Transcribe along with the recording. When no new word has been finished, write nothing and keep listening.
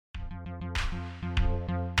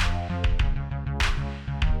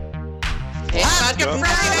Vodka go.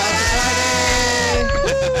 Friday!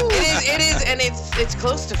 It is, and it's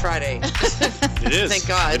close to Friday. It is. Thank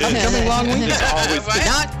God. It is. Upcoming long weekend. It's always What?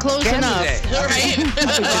 Not close Canada enough. Day.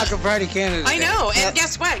 Right? Vodka Friday, Canada I Day. know, and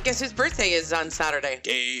guess what? Guess whose birthday is on Saturday?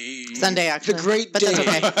 Sunday, actually. The great but that's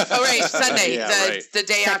day. okay. Oh, right, Sunday. Yeah, the, right. the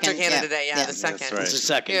day after Second, Canada yeah. Day. Yeah, Yeah. the second. That's right. It's a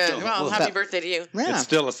second. Yeah, so well, we'll happy have birthday to you. Yeah. It's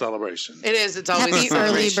still a celebration. It is. It's always Happy a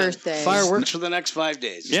early celebration. birthday. Fireworks for the next 5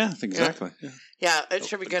 days. Yeah, exactly. Yeah. Yeah, it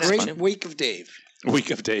should be good. Great actually. week of Dave. Week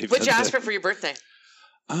of Dave. What'd you That's ask it. for your birthday?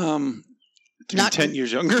 To Not- be 10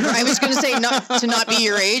 years younger. I was going to say to not be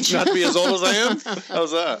your age. Not to be as old as I am.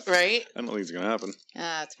 How's that? Right? I don't think it's gonna happen.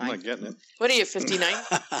 That's I'm fine. not getting it. What are you, 59?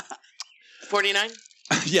 49?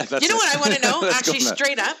 Yeah, that's You know it. what I want to know? Let's go Actually, with that.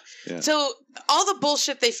 straight up. Yeah. So, all the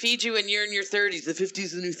bullshit they feed you when you're in your 30s, the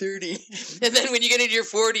 50s the new 30. And then when you get into your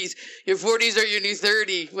 40s are your new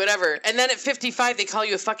 30, whatever. And then at 55, they call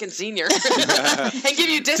you a fucking senior and give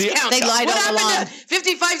you discounts. They lied what all happened to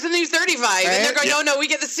 55's the new 35? And they're going, no, we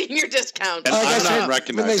get the senior discount. And Like I I'm said, not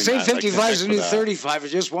recognizing when they say that, like, 55 is the thanks new for that. 35, I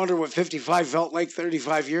just wonder what 55 felt like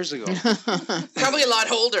 35 years ago. Probably a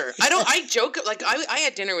lot older. I joke, like, I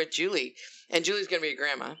had dinner with Julie, and Julie's going to be a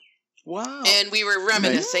grandma. Wow. And we were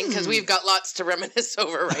reminiscing because we've got lots to reminisce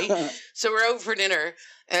over, right? So we're out for dinner,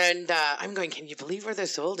 and I'm going, can you believe we're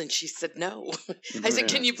this old? And she said, no. I said,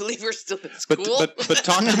 can you believe we're still in school? But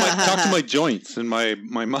talk to my joints and my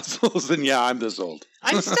muscles, and yeah, I'm this old.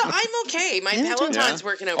 I'm okay. My Yeah, me too. Peloton's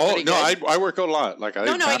working out Oh pretty no, good. I work out a lot. Like I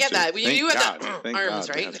No, I have get to. that. You Thank have God. the Thank arms,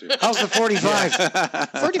 God we right? have to. How's the 45?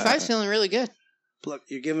 45's feeling really good. Look,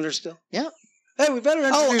 you're giving her still? Yeah. Hey, we better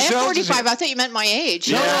introduce Oh, and ourselves. 45. I thought you meant my age.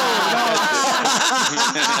 Yeah.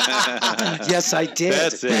 Yes, I did.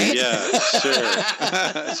 That's it.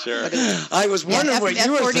 Yeah, sure. I was wondering Yeah, what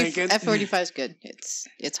you were thinking. F45 is good.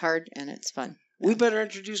 It's hard and it's fun. We better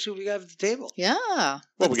introduce who we got at the table. Yeah.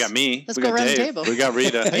 Well, we got me. Let's we go got around the Dave. table. We got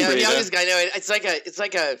Rita. Hey, Yeah, Rita. the youngest guy. No, it's like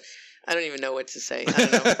a. I don't even know what to say. I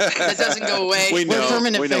don't know. That doesn't go away. We know.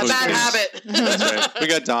 permanent We know. A fixtures. bad habit. That's right. We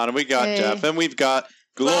got Donna. We got Hey. Jeff, and we've got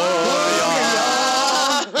Gloria.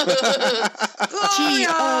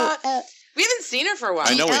 G-O-L. We haven't seen her for a while.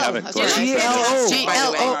 I know we G-L. haven't. That's Gloria. right. G-L-O.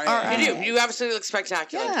 G-L-O-R-I. You do. You absolutely look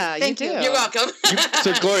spectacular. Yeah, Thank you you. do. You're welcome.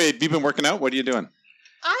 So Gloria, have you been working out? What are you doing?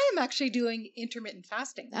 I am actually doing intermittent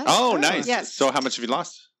fasting. That's Oh, good. nice. Yes. So how much have you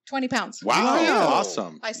lost? 20 pounds. Wow, Wow.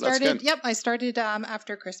 awesome. I That's started, good. I started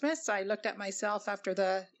after Christmas. I looked at myself after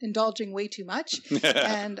the indulging way too much.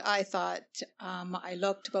 And I thought, I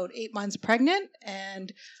looked about 8 months pregnant,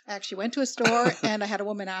 and I actually went to a store and I had a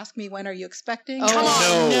woman ask me, when are you expecting? Oh, Come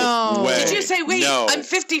on. No no. way. Did you say, wait, No. I'm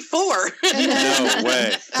 54? No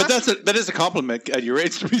way. But that is a compliment at your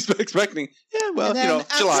age to be expecting. Yeah, well, And then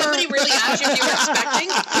July. Somebody really asked you if you were expecting?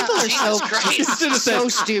 People are Jesus so Christ. so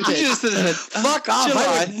stupid. You just said, Fuck off.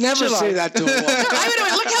 I would never July. say that to a woman. I would have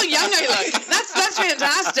went, look how young I look. That's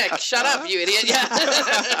fantastic. Shut up, you idiot. Yeah.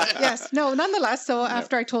 Yes, no, nonetheless. So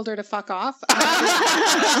after I told her to fuck off,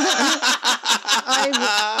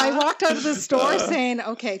 I walked out of the store saying,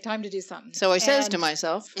 okay, time to do something. So I says And- to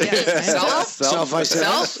myself. Yeah. Self. Self, I said.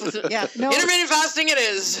 Self. Yeah, no, Intermittent fasting it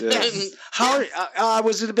is. Yeah. How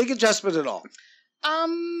was it a big adjustment at all?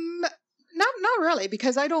 not really,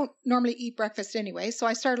 because I don't normally eat breakfast anyway. So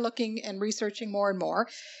I started looking and researching more and more,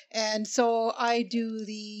 and so I do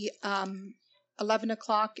the 11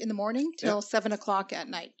 o'clock in the morning till 7 o'clock at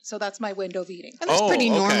night. So that's my window of eating. And that's pretty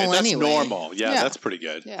normal that's anyway. normal. Yeah, Yeah. that's pretty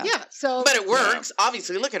good. Yeah. Yeah, so But it works.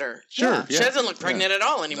 Obviously, look at her. Sure. She doesn't look pregnant at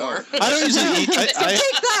all anymore. I don't usually eat. take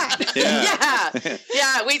that. Yeah.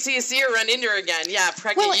 Yeah. Wait till you see her run into her again. Yeah,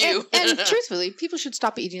 pregnant Well, you. and truthfully, people should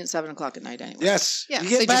stop eating at 7 o'clock at night anyway. Yes. Yeah, You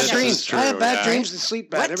so get bad just- dreams. This is true, I have bad yeah. dreams and sleep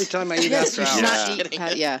bad What? every time I eat Yes, after you should hours. not eat.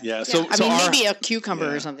 Kidding. Yeah. Yeah. So, I so mean, our, maybe a cucumber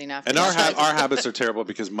yeah. or something after. and that. our habits are terrible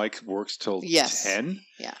because Mike works till Yes. 10.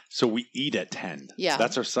 Yeah. So we eat at 10. Yeah.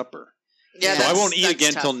 That's our supper. Yeah, So I that's- won't eat that's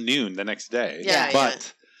again tough. till noon the next day. Yeah,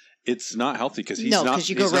 But it's not healthy because he's No, not. 'cause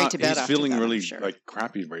you go he's right not- to bed He's after feeling that, I'm really sure. like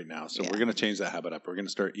crappy right now. So Yeah. we're going to change that habit up. We're going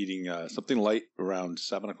to start eating something light around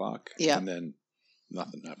 7 o'clock. Yeah. And then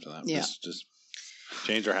nothing after that. Yeah. Just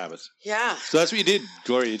change our habits. Yeah. So that's what you did,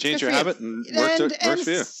 Gloria. You changed Good your for you. habit and works for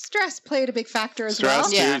you. Stress played a big factor as Stress, well.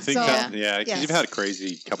 too. Yeah. You think So- that? Yeah, because yes. you've had a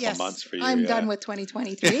crazy couple of months for you. I'm yeah. done with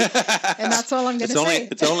 2023, and that's all I'm going to say.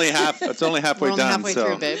 It's only halfway We're only done. halfway so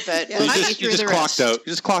through, babe, but Yeah. we'll you get just, you you through just the clocked rest. out.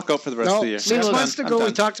 You just clock out for the rest No, of the year. 6 I'm months done. ago I'm we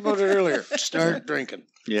done. talked about it earlier. Start drinking.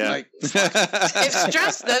 Yeah. Like, If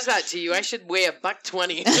stress does that to you, I should weigh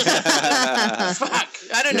 $120. Fuck.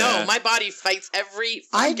 I don't know. Yeah. My body fights every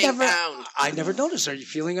I fucking never, pound. I never noticed. Are you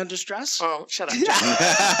feeling under stress? Oh, shut up, Jeff. Jeff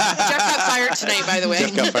got fired tonight, by the way.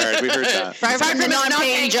 Jeff got fired. We heard that. Fired from the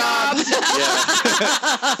non-paying job.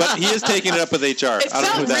 Yeah. But he is taking it up with HR. It I don't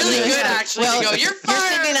know felt who that really is. good, actually, to go, you're You're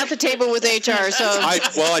fired. sitting at the table with HR, so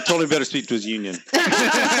I told him better speak to his union.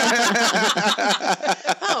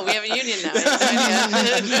 Oh, we have a union now.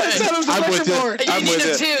 I'm with A it. I'm union with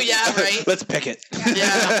of it. two, yeah, right. Let's pick it.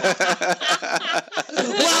 Yeah,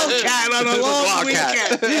 Wildcat on a long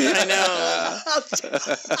Wildcat. weekend. I know.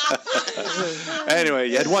 Anyway,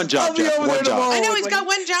 you had one job, I'll be Jeff. over One there job. tomorrow. I know he's got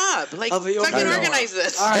one job. Like, I'll be over fucking there. organize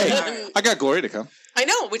this. All right. I got Gloria to come. I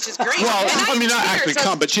know, which is great. Well, And I mean, not here, actually so-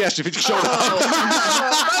 come, but she has to show up.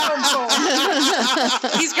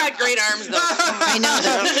 He's got great arms, though. I know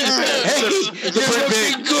that. Hey, you're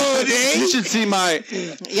looking good, eh? You should see my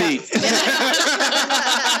feet.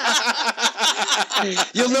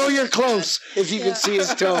 You'll know you're close if you can see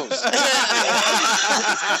his toes.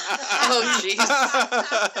 Oh, jeez.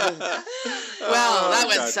 Well, that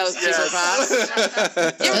went south super fast.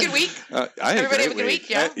 You have a good week? I had Everybody a have a great good week,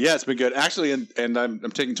 yeah? Yeah, it's been good. Actually, and I'm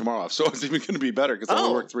taking tomorrow off, so it's even going to be better because I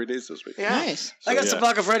only Oh. worked 3 days this week. Yeah. Nice. I got yeah. some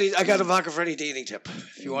Vodka Freddy. I got a Vodka Freddy dating tip.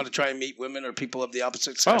 If you want to try and meet women or people of the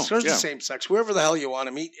opposite sex, Oh, or yeah. the same sex, wherever the hell you want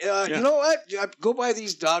to meet. Yeah. You know what? Go by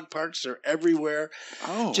these dog parks. They're everywhere.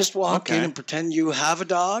 Oh, Just walk in and pretend you have a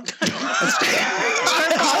dog.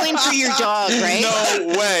 Start calling for your dog, right? No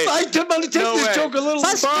way. I'm going to take No this way. joke a little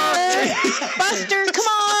Buster, far. Buster, come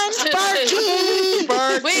on, Sparky.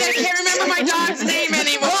 Wait, I can't remember my dog's name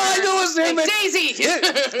anymore. Oh, I know his name. Daisy.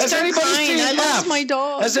 Has anybody Fine, seen I lost F? my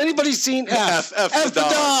dog. Has anybody seen F? F the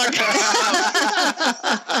dog.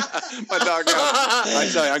 My dog. I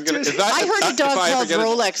tell you, I'm gonna. If I heard a dog if I ever called get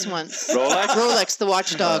Rolex once. Rolex. Rolex, the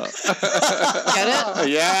watchdog. Get it?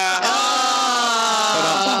 Yeah.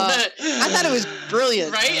 I thought it was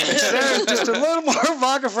brilliant. Right? Sarah, just a little more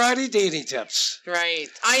Vodka Friday dating tips. Right.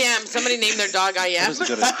 I am. Somebody named their dog I am. That was a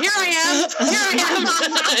good Here I am. Here I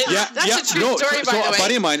am. Yeah, That's yeah. a true No, story, so by a the way.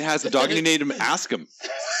 buddy of mine has a dog, and he named him Ask Him.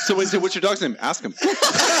 So when he said, "What's your dog's name?" Ask Him.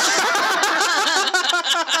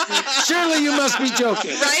 Surely you must be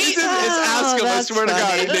joking. Right? It's Ask Him. I that's swear to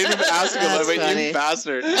God, he funny. named him Ask Him. I That's went, funny. you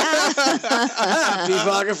bastard. Happy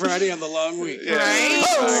Vodka Friday on the long week. Yeah. Right?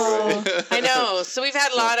 Exactly. I know. So we've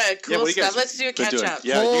had a lot of Yeah, cool what do you guys stuff. Let's do a been catch doing? up.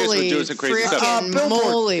 Yeah, you guys Holy been doing some crazy stuff. frickin' Billboard.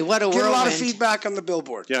 moly, what a Get a whirlwind. lot of feedback on the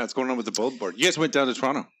billboard. Yeah, what's going on with the billboard? You guys went down to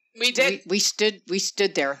Toronto. We did. We stood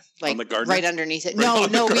there, like the Gardner? right underneath it. Right No,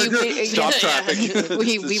 on the no, Gardner? we Stop traffic. we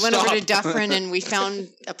went over to Stop. Dufferin and we found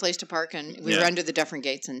a place to park, and we were Yeah. under the Dufferin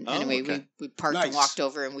gates. And Oh, anyway, okay. we parked and Nice. walked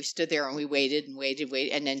over, and we stood there and we waited,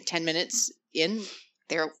 and then 10 minutes in,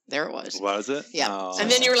 there it was. Was it? Yeah. Oh.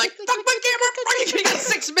 And then you were like, fuck my camera. You got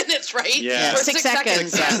 6 minutes, right? Yeah. Or 6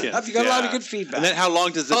 seconds. Yeah. Yeah. Have you got a lot of Yeah. good feedback? And then how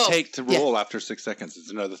long does it Oh, take to roll after 6 seconds? Is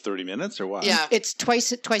it another 30 minutes or what? Yeah. It's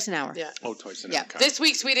twice an hour. Yeah. Oh, twice an Yeah. hour. Okay. This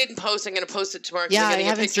week's we didn't post. I'm going to post it tomorrow because Yeah, I'm I getting a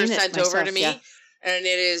haven't picture seen it sent over to myself, me. yeah. And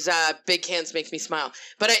it is Big Cans Makes Me Smile.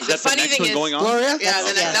 But Is the that the funny next thing one is, going on? Gloria? yeah,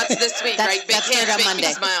 then Yeah. that's this week, That's- right? Big that's Cans on Make Monday.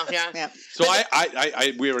 Me Smile. Yeah. Yeah. So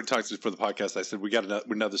we were talking for the podcast. I said we got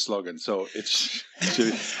another slogan. So it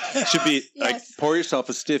should be like Yes. pour yourself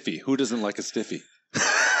a stiffy. Who doesn't like a stiffy?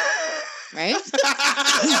 Right?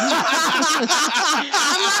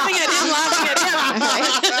 I'm laughing at him, laughing at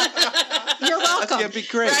him. You're welcome. That'd be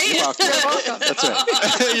great. Right? You're welcome. You're welcome. That's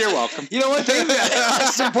right. You're welcome. You know what, Dave? I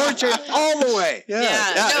support you all the way.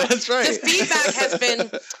 Yeah, no, that's right. The feedback has been.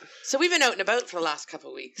 So we've been out and about for the last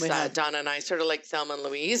couple of weeks. We have. Donna and I, sort of like Thelma and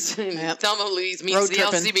Louise. Yep. Thelma and Louise meets Road the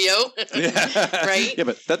tripping. LCBO. Yeah. Right? Yeah,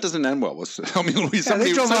 but that doesn't end well. I mean, Louise,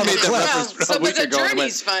 somebody drove made off a that cliff. Well, reference so a but week the ago. and I went,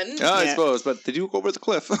 journey's fun. Yeah, I suppose, but did you go over the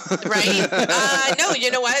cliff? Right? No, you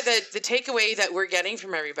know what? The takeaway that we're getting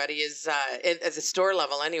from everybody is, at the store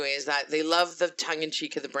level anyway, is that they love the tongue in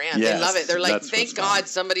cheek of the brand. Yes, they love it. They're like, that's thank what's God fun.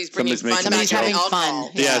 somebody's bringing Somebody's fun making back Somebody's to having alcohol.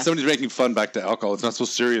 fun. Yeah, somebody's making fun back to alcohol. It's not so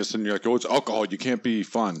serious, and you're like, "Oh, it's alcohol. You can't be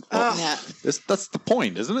fun." Well, Yeah. that's the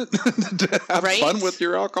point, isn't it? To have Right? fun with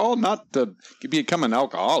your alcohol, not to become an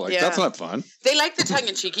alcoholic. Yeah. That's not fun. They like the tongue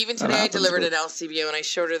in cheek. Even That today, I happens, delivered but- at LCBO and I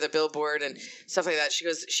showed her the billboard and stuff like that. She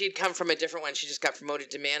goes, she'd come from a different one. She just got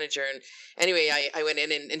promoted to manager. And anyway, I went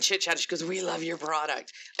in and chit chatted. She goes, "We love your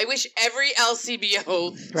product." I wish every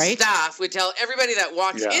LCBO Right? staff would tell everybody that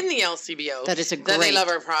walks Yeah. in the LCBO That is a that they great love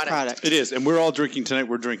our product. It is, and we're all drinking tonight.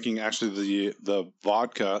 We're drinking actually the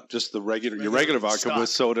vodka, just the regular vodka Stock. with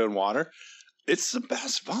soda and water. It's the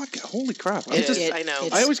best vodka. Holy crap! I know.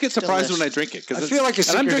 I always get surprised delicious. when I drink it I feel like a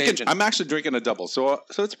secret agent. I'm actually drinking a double, so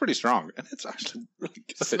it's pretty strong, and it's actually really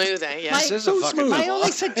good. Smooth, eh? Yeah. My- This is So a fucking smooth. My only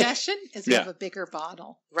vodka. suggestion is you Yeah. have a bigger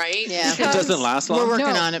bottle. Right? Yeah. It doesn't last long. We're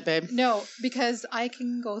working No. on it, babe. No, because I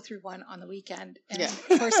can go through one on the weekend, and Yeah.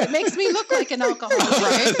 of course it makes me look like an alcoholic.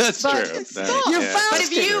 Right? That's But true. it's That- not. You're yeah. fast. But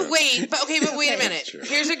if you wait a Okay. minute. True.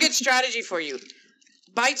 Here's a good strategy for you.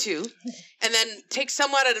 Buy 2, and then take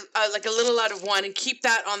somewhat out of, like a little out of one, and keep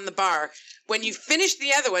that on the bar. When you finish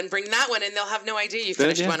the other one, bring that one, and they'll have no idea you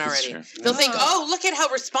finished Yeah, one that's already. true. They'll think, "Oh, look at how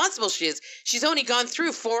responsible she is. She's only gone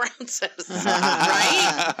through 4 ounces,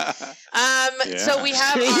 right?" So we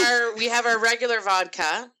have our regular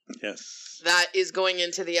vodka Yes. that is going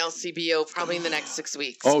into the LCBO probably in the next 6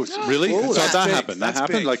 weeks. Oh, really? Oh, so that's that big. happened. That That's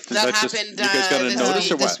happened. big. Like That that's just, happened, you guys got a this notice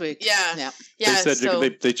week. or what? This week. Yeah. Yeah. Yeah. They said So,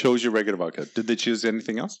 they chose your regular vodka. Did they choose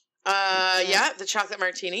anything else? the chocolate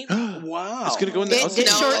martini. Wow. It's gonna go in the. It's No,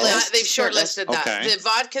 shortlist. they've shortlisted that. Okay. The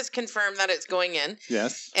vodka's confirmed that it's going in,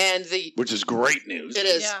 Yes. and the Which is great news. it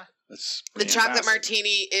is Yeah. That's the chocolate fantastic.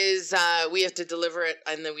 martini is. We have to deliver it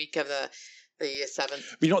in the week of the 7th.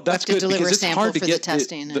 You know that's to good deliver because a it's sample hard to for the get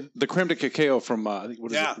testing the creme de cacao from I think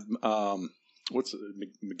what is Yeah. it? What's it,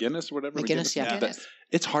 McGinnis or whatever? McGinnis, yeah. That-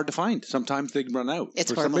 it's hard to find. Sometimes they run out.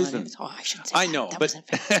 It's for for some reason. millennials. Oh, I shouldn't say I that. know, That but wasn't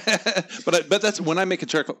fair. but that's when I make a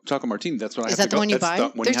chocolate martini. That's when I Is have that to the one you that's buy?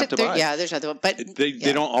 the one you have to buy. Yeah, there's other one, but They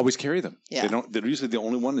yeah. don't always carry them. Yeah. They don't. They're usually the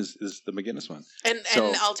only one is the McGinnis one. And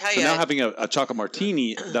So, I'll tell so you, now having a chocolate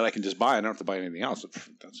martini that I can just buy, I don't have to buy anything else.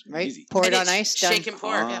 That's right. easy. Pour it and on it's ice. Done. shake and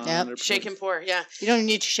pour. Yep. 100%. Shake and pour. Yeah. You don't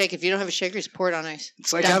need to shake if you don't have a shaker. Just pour it on ice.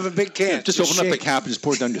 It's like Done. have a big can. Just open up the shake. cap and just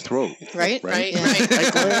pour it down your throat. Right. Right. Right. Yeah. Right.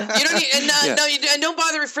 You don't need, and Yeah. no, and don't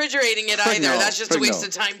bother refrigerating it Frig either. no. That's just a Frig waste no.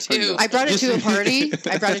 of time Frig too. no. I brought it Just- to a party.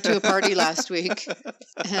 I brought it to a party last week,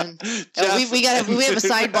 and we have a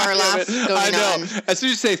sidebar laugh going I know. on. As soon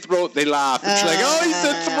as you say throat, they laugh. It's like, oh, he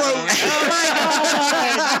said throat.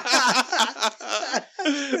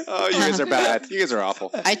 Oh, you guys are bad. You guys are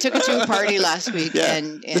awful. I took it to a party last week, Yeah.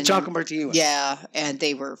 and The chocolate martini one. Yeah, and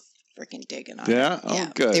they were freaking digging on Yeah? it.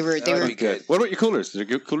 Oh, good. They were. That would be good. What about your coolers? Is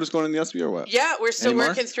your coolers going in the SB or what? Yeah, we're still Any more?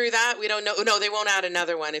 working through that. We don't know. No, they won't add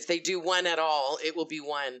another one. If they do one at all, it will be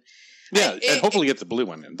one. Yeah, it- and hopefully get the blue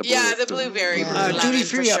one in. The blueberry. Yeah. we're Duty loving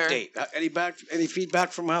free for sure. update. Any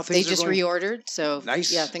feedback from how They things just are going? reordered, so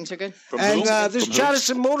Nice. Yeah, things are good. From And who? there's From who?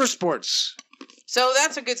 Chattison Motorsports. So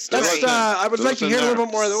that's a good story. That's, I would So like to it's hear in a little there.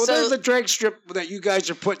 bit more. Well, So- there's the drag strip that you guys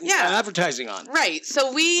are putting Yeah. advertising on. Right.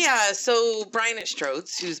 So so Brian at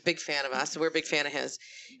Strodes, who's a big fan of us, we're a big fan of his.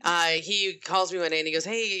 He calls me one day and he goes,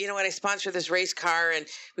 "Hey, you know what? I sponsor this race car, and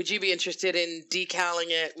would you be interested in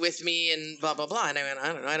decaling it with me?" And blah blah blah. And I went, "I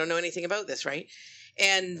don't know. I don't know anything about this, right?"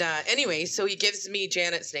 And anyway, so he gives me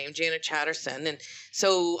Janet's name, Janet Chatterson, and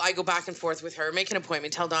so I go back and forth with her, make an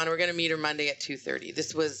appointment, tell Donna we're going to meet her Monday at 2:30.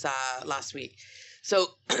 This was last week.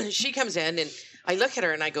 So she comes in and I look at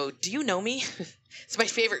her and I go, "Do you know me?" It's my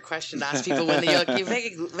favorite question to ask people when you're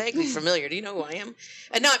vaguely familiar. Do you know who I am?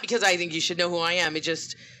 And not because I think you should know who I am. It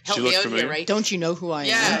just helped She me looked out familiar? here, right? Don't you know who I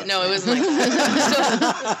Yeah, am? no, it wasn't like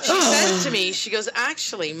that. So she says to me, she goes,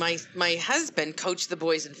 "Actually, my husband coached the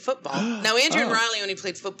boys in football. Now, Andrew and Riley only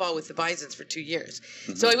played football with the Bisons for 2 years.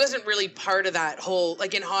 So I wasn't really part of that whole,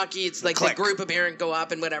 like in hockey, it's like the Click. group of parents go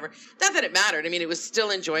up and whatever. Not that it mattered. I mean, it was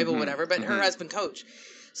still enjoyable, whatever, but her husband coached.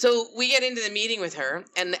 So we get into the meeting with her,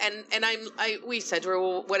 and we said to her,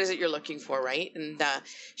 "Well, what is it you're looking for, right?" And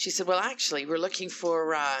she said, "Well, actually, we're looking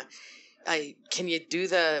for. Can you do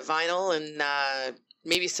the vinyl and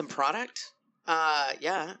maybe some product?"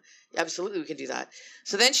 Yeah, absolutely, we can do that.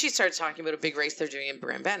 So then she starts talking about a big race they're doing in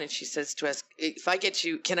Grand Bend, and she says to us, "If I get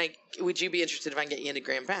you, would you be interested if I can get you into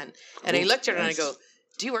Grand Bend?" And I looked at her and I go,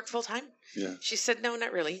 "Do you work full time?" Yeah. She said, "No,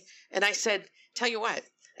 not really." And I said, "Tell you what."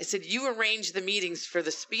 I said, "You arrange the meetings for the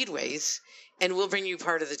speedways, and we'll bring you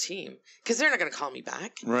part of the team." Because they're not going to call me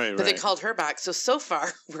back. Right, But they called her back. So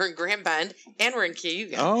far, we're in Grand Bend, and we're in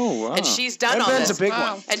Cayuga. Oh, wow. And she's done Grand all Bend's this. a big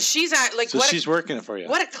Wow. one. And she's at, like, So what she's working it for you.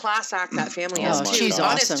 what a class act that family Oh is, my too. She's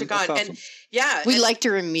Honest awesome. to God. That's And, yeah. We and- liked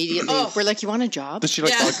her immediately. Oh. We're like, "You want a job?" Does she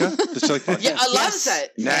like Yeah. vodka? Does she like vodka? Yeah, I Yes. loves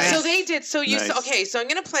it. Nice. So they did. So you Nice. okay? So I'm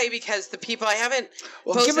gonna play because the people I haven't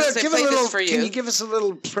Well, posted. give this, I a played little. this for you. Can you give us a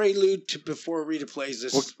little prelude to before Rita plays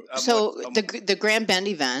this? So the Grand Bend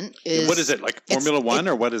event is What is it, like Formula One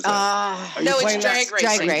or what is it? Are you No, it's playing drag that- racing.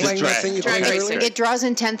 Drag race. Playing that Drag. thing you Drag played racing. earlier? It draws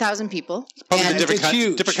in 10,000 people. Probably and a different it's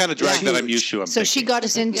huge. different kind of drag Yeah. that I'm used to. I'm so she thinking. got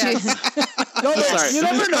us into. No, but Sorry. you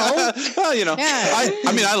never know. Well, you know, Yeah.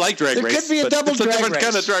 I mean, I like drag There race. could be a but double it's a drag different race.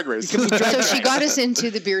 kind of drag race. It could be drag So she got us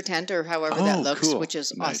into the beer tent or however Oh, that looks, cool. which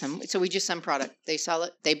is Nice. awesome. So we just send product. They sell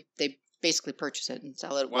it. They basically purchase it and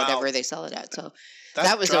sell it Wow. whatever they sell it at. So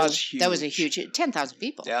that was a huge 10,000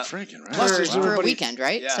 people. Yeah. Freaking right. Plus, For, there's for a everybody- weekend,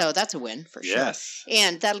 right? Yeah. So that's a win for sure. Yes.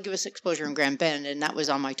 And that'll give us exposure in Grand Bend, and that was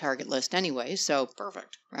on my target list anyway. So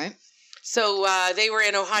Perfect. right. So they were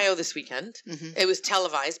in Ohio this weekend. Mhm. It was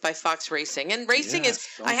televised by Fox Racing. And racing Yes, is,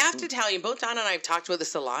 so I have cool. to tell you, both Don and I have talked about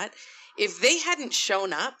this a lot. If they hadn't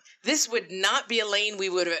shown up, this would not be a lane we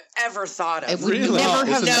would have ever thought It of. would Really? never have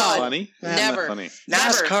Isn't that done. funny? Isn't that Never. funny? Never.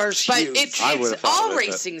 NASCAR's But huge. it's I would've thought all of it,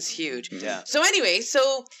 but- racing's huge. Yeah. So anyway,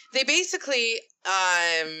 so they basically,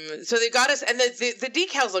 so they got us, and the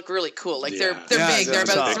decals look really cool. Like they're Yeah, big. yeah, They're I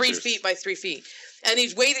saw about 3 pictures. feet by 3 feet. And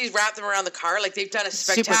these wrapped them around the car, like they've done a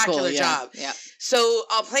Super spectacular cool, job. Yeah. So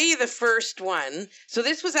I'll play you the first one. So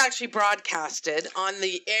this was actually broadcasted on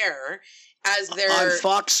the air as their on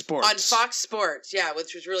Fox Sports. on Fox Sports, yeah,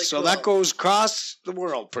 which was really So cool. that goes across the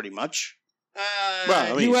world pretty much.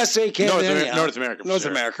 Well, I mean, USA, Canada, North, yeah. North America. For North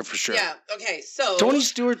sure. America for sure. yeah. Okay. So Tony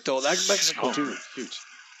Stewart though, that's Mexico Oh, too. huge.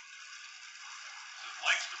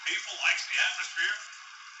 Likes the people, likes the atmosphere,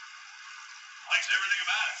 likes everything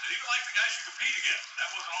about it. And even like the guys you compete against. That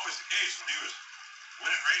wasn't always the case when he was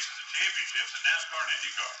winning races and championships in NASCAR and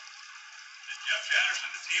IndyCar. And Jeff Chatterson,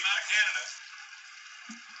 the team out of Canada,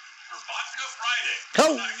 for Vodka Friday.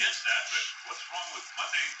 Oh. I'm not against that, but what's wrong with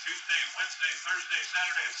Monday, Tuesday, Wednesday, Thursday,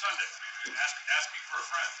 Saturday, and Sunday? I mean, asking for a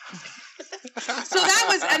friend. so that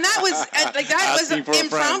was Asking for a friend.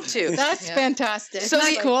 impromptu. That's Yeah. fantastic. So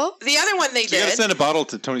Isn't that cool? The other one they So you got to did. send a bottle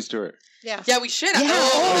to Tony Stewart. Yeah. Yeah, we should. Yeah.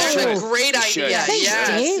 Oh, Oh, there's a sure. great We idea. should. Thanks, Yes.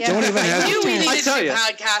 Dave. Yeah. Don't even I have knew we I needed tell to do ya.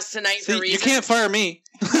 podcast tonight for See, you reasons. can't fire me.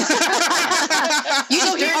 You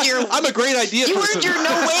just earned your I'm a great idea you person. earned your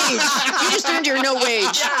no wage. You just earned your no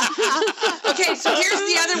wage. Okay, so here's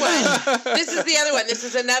the other one. This is the other one. This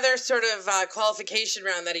is another sort of qualification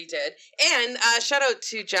round that he did. And shout out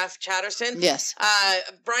to Jeff Chatterson. Yes.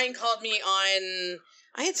 Brian called me on,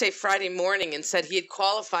 I'd say Friday morning, and said he had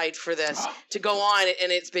qualified for this to go on,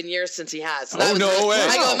 and it's been years since he has. So that Oh, was no the- way.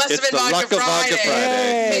 I go, it must It's have been the Vodka luck of Friday. Vodka Friday.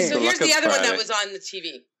 Okay, It's so the here's luck the of other one that Friday. was on the TV.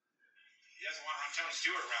 He doesn't want to run Tony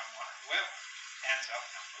Stewart around one. Well, hands up,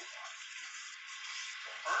 now move on.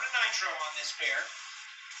 So burn a nitro on this bear.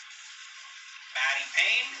 Matty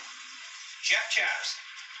Payne, Jeff Chatterson.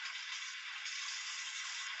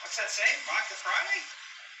 What's that say? Vodka Friday?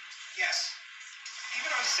 Yes.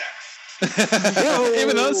 Even on Saturday.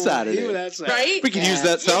 Even on Saturday. Even on Saturday. Right? We can use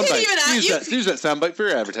that You can soundbite. even Use that soundbite for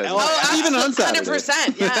your advertising. Oh, Even on Saturday.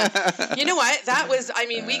 100%. Yeah. You know what? That was, I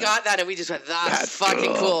mean, we got that and we just went, that's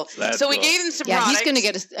fucking cool. That's So we cool. gave him some Yeah, products. he's going to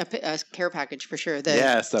get a care package for sure. The,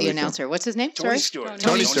 Yes, that'd the be cool. announcer. What's his name? Tony Sorry? Stewart.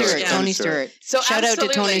 Tony Stewart. Yeah. Tony Stewart. So Shout out to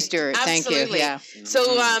absolutely. Tony Stewart. Thank you. Absolutely. Yeah. So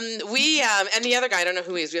we and the other guy, I don't know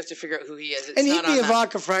who he is. We have to figure out who he is. It's And he'd not be on a that.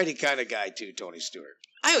 Vodka Friday kind of guy too, Tony Stewart.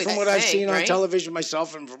 I would From what I've think, seen on right? television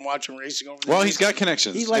myself and from watching racing over the Well, years. he's got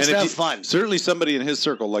connections. He likes And to if have fun. Certainly somebody in his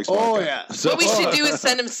circle likes Oh, vodka. yeah. So, What we should do is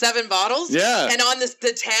send him 7 bottles. Yeah. And on the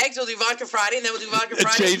tags, we'll do Vodka Friday, and then we'll do Vodka And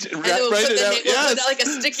Friday. change- and then we'll write put it the out. name, we'll put Yes. like a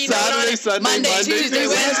sticky note on Saturday, it. Sunday, Monday, Monday, Tuesday,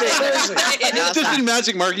 Wednesday, Wednesday. Thursday. just in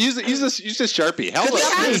magic mark. Use a Sharpie. Help Could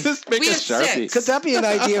that be- us. Just make we a have Sharpie. 6. Could that be an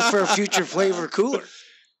idea for a future flavor cooler?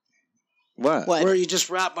 What? What? Where you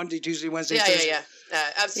just wrap Monday, Tuesday, Wednesday, Yeah, Thursday? yeah.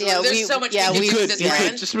 Absolutely. Yeah, There's we- so much yeah, we can we do You with could, this you brand.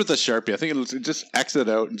 could just with a Sharpie. I think it'll just X it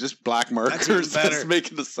out and just black markers. even better. Just make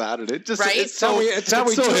it a Saturday. Just, Right? It's It's how so, we- it's how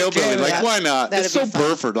we so do it, hillbilly. Canada. Like, why not? That'd It's so be fun.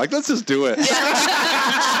 Burford. Like, let's just do it.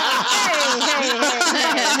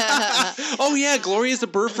 Oh yeah, Gloria's a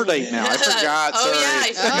Burfordite now. I forgot. Oh, Sorry. yeah,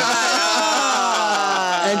 I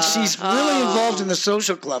forgot. And she's really involved in the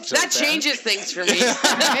social clubs. That out there. changes things for me.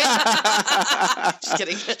 Just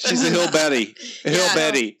kidding. She's a hill Betty. A hill Yeah.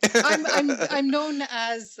 Betty. I'm known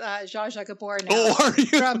as Zsa Zsa Gabor now Oh, are you?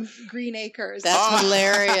 from Green Acres That's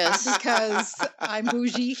hilarious. because I'm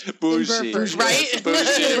bougie. Bougie. In Burford. Right?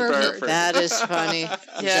 Bougie. In Burford. Burford. That is funny.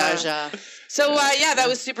 Yeah. Zsa Zsa. So yeah, that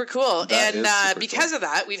was super cool, That and is super because of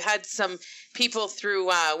that, we've had some people through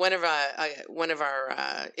one of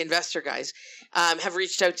our investor guys have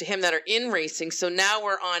reached out to him that are in racing. So now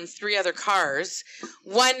we're on 3 other cars.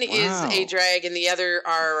 One is a drag, and the other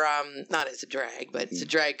are not as a drag, but it's a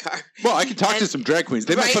drag car. Well, I can talk to And- some drag queens.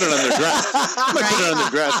 They might Right. put it on their dress. Might put it on their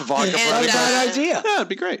dress. Vodka And, Friday. Not a bad idea. Yeah, it'd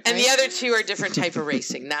be great. And the other 2 are different type of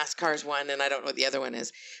racing. NASCAR's one, and I don't know what the other one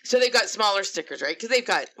is. So they've got smaller stickers, right? Because they've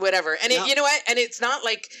got whatever. And Yeah. you know what? And it's not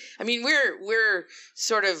like, I mean, we're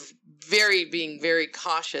sort of being very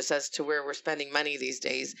cautious as to where we're spending money these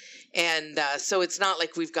days, and so it's not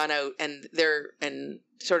like we've gone out and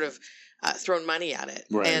sort of thrown money at it.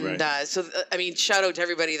 Right, and right. so I mean, shout out to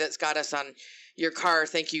everybody that's got us on your car.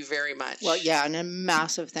 Thank you very much. Well, yeah, and a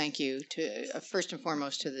massive thank you to first and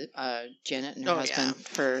foremost to the Janet and her husband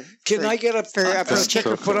for. Can I get a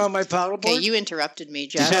sticker put on my paddleboard? Okay, you interrupted me,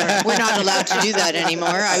 Jeff. We're not allowed to do that anymore.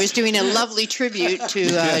 I was doing a lovely tribute to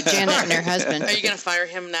Janet and her husband. Are you going to fire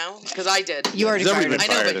him now? Because I did. You already fired him. I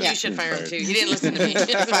know, but you should fire him too. He didn't listen to me.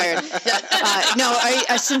 Fired. No,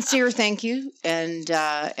 a sincere thank you, and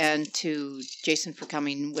to Jason for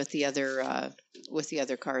coming with the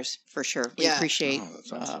other cars for sure. We appreciate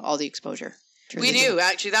all the exposure. We do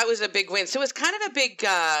actually. That was a big win. So it's kind of a big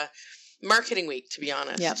marketing week, to be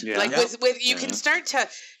honest. Yep. Yeah. Like with you can start to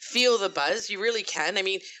feel the buzz. You really can. I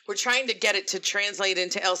mean, we're trying to get it to translate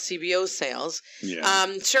into LCBO sales. Yeah.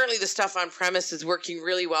 Certainly the stuff on premise is working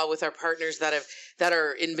really well with our partners that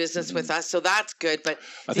are in business with us. So that's good. But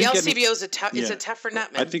the LCBO is it's a tougher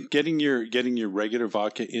nut, man. I think getting your regular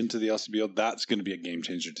vodka into the LCBO, that's going to be a game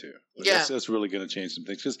changer too. Yeah. That's really going to change some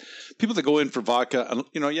things because people that go in for vodka,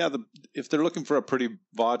 if they're looking for a pretty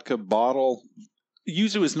vodka bottle,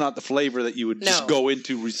 Yuzu is not the flavor that you would just go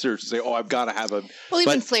into research and say, "Oh, I've got to have a." Well,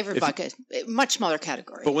 even flavored vodka, much smaller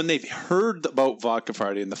category. But when they've heard about Vodka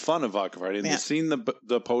Friday and the fun of Vodka Friday, and they've seen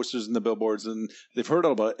the posters and the billboards, and they've heard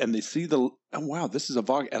all about it, and they see wow, this is a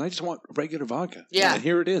vodka, and I just want regular vodka. Yeah, and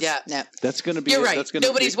here it is. Yeah, that's going to be. You're right.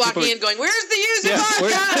 Nobody's walking in going, "Where's the Yuzu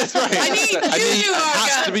vodka? That's right. I need Yuzu vodka."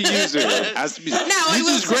 It has to be Yuzu. It has to be.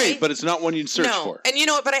 Yuzu's great, but it's not one you'd search for. And you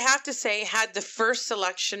know what? But I have to say, had the first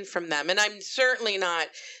selection from them, and I'm certainly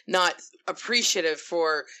not appreciative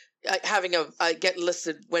for having a get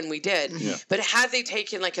listed when we did. Yeah. But had they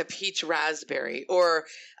taken like a peach raspberry or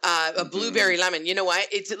a blueberry lemon, you know what?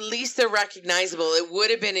 It's at least they're recognizable. It would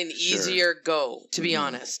have been an easier go, to be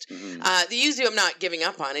honest. The Yuzu I'm not giving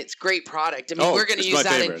up on. It's great product. I mean, we're going to use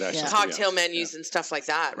that in cocktail menus and stuff like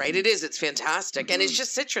that, right? It is. It's fantastic. And it's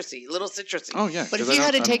just citrusy, little citrusy. Oh, yeah. But if you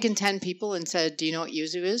had taken 10 people and said, do you know what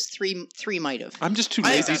Yuzu is? Three might have. I'm just too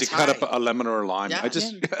lazy to cut up a lemon or a lime. Yeah. I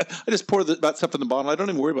just pour that stuff in the bottle. I don't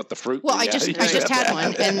even worry about the fruit. Well, I just had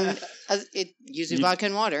one, and Yuzu vodka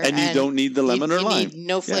and water. And you don't need the lemon or lime. You need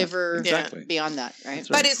no flavor beyond that, right?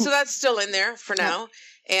 But so that's still in there for now.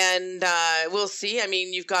 And we'll see. I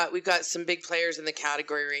mean, we've got some big players in the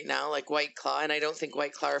category right now, like White Claw, and I don't think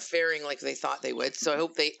White Claw are faring like they thought they would. So I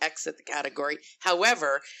hope they exit the category.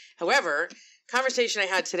 However, conversation I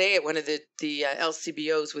had today at one of the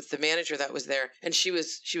LCBOs with the manager that was there, and she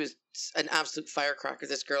was an absolute firecracker.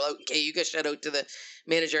 This girl out in Cayuga. Shout out to the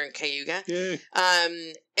manager in Cayuga. Yay.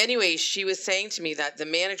 Anyway, she was saying to me that the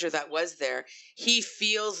manager that was there, he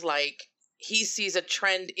feels like he sees a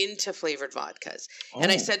trend into flavored vodkas.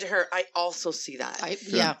 And I said to her, I also see that.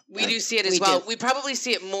 We do see it as well. We probably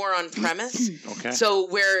see it more on premise. Okay. So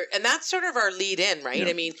and that's sort of our lead in, right? Yeah.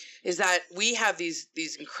 I mean, is that we have these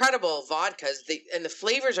incredible vodkas and the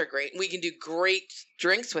flavors are great and we can do great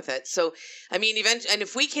drinks with it. So, I mean, even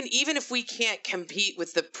if we can't compete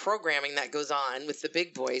with the programming that goes on with the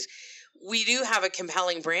big boys, we do have a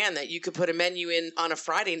compelling brand that you could put a menu in on a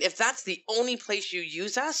Friday. And if that's the only place you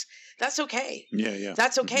use us, that's okay. Yeah.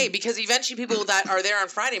 That's okay because eventually people that are there on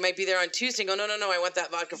Friday might be there on Tuesday and go, no, I want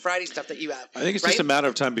that Vodka Friday stuff that you have. I think it's just a matter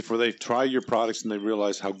of time before they try your products and they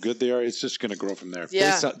realize how good they are. It's just going to grow from there.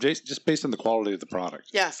 Yeah. Based on the quality of the product.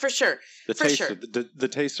 Yeah, for sure. The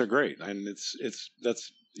tastes are great. And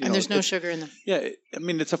there's no sugar in them. Yeah, I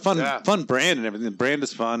mean it's a fun brand and everything. The brand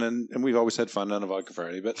is fun, and we've always had fun on a Vodka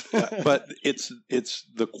Friday. But it's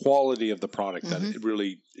the quality of the product that it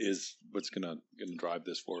really is what's gonna drive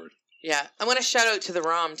this forward. Yeah, I want to shout out to the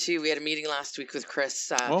ROM too. We had a meeting last week with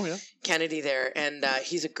Chris Kennedy there, and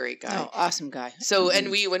he's a great guy. Oh, awesome guy. So, and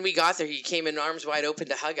when we got there, he came in arms wide open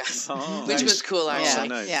to hug us, which was cool actually.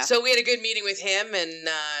 Nice. Yeah. So we had a good meeting with him, and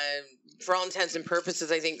for all intents and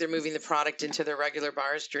purposes, I think they're moving the product into their regular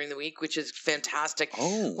bars during the week, which is fantastic.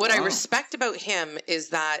 What I respect about him is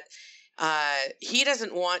that he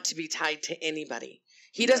doesn't want to be tied to anybody.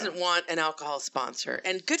 He doesn't want an alcohol sponsor.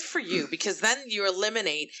 And good for you, because then you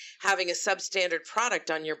eliminate having a substandard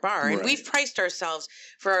product on your bar. And we've priced ourselves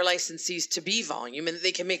for our licensees to be volume, and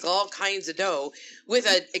they can make all kinds of dough with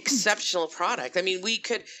an exceptional product. I mean,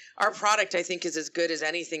 our product, I think, is as good as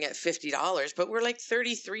anything at $50, but we're like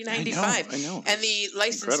 $33.95. I know. And the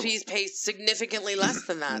license fees pay significantly less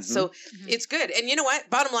than that. So it's good. And you know what?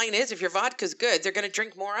 Bottom line is, if your vodka's good, they're going to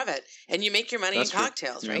drink more of it. And you make your money in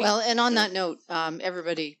cocktails, right? Well, and on that note,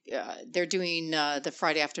 everybody, they're doing the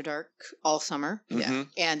Friday After Dark all summer. Yeah.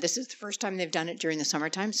 And this is the first time they've done it during the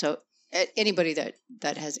summertime. So anybody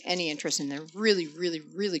that has any interest in their really, really,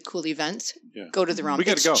 really cool events, Yeah. go to the Rump. We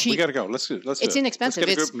got to go. Cheap. We got to go. Let's do it. It's inexpensive. Let's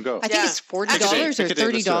get a It's group and go. I think Yeah. it's $40 or Pick a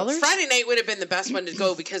date. Let's do $30. it. Friday night would have been the best one to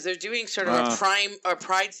go because they're doing sort of a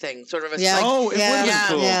pride thing, sort of a Yeah. Oh, it would have yeah,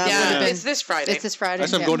 been cool. yeah, yeah. would've been. It's this Friday. It's this Friday.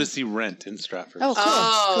 Actually, I'm yeah. going to see Rent in Stratford. Oh, cool.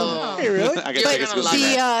 Oh. Hey, really? I got You're tickets gonna to love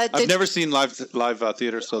see it. that. The, I've never seen live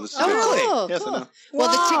theater, so this is Oh, good. really? Yes, Cool. I know. Well,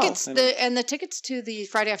 Wow. the tickets, the tickets to the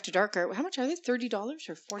Friday After Dark are how much are they? $30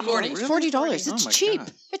 or $40? Really? $40. Oh It's my cheap.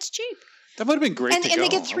 God. It's cheap, That would have been great and to they go.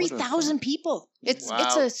 get I would've 3,000 people. It's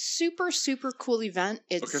Wow. a super cool event.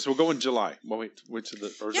 It's Okay, so we'll go in July. Well, wait to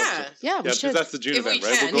the. Or is Yeah. that yeah, we yeah, should. that's the June If we event,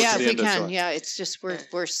 right? can. We'll go Yeah, to if the we end of can. July. Yeah, it's just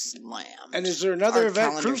we're slammed. And is there another Our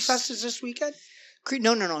event? Crew calendars. Fest is this weekend?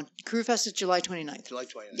 No. Crew Fest is July 29th. July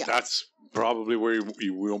 20th. Yeah. That's probably where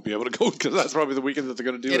you won't be able to go because that's probably the weekend that they're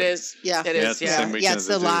going to do it. It is. Yeah. It Yeah, is. it's the Yeah. same Yeah, weekend it's as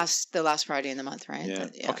the they do. last Friday in the month, right? Yeah.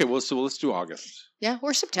 But, Okay, well, so let's do August. Yeah,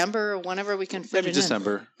 or September, or whenever we can fit Maybe it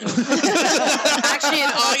December. Actually, in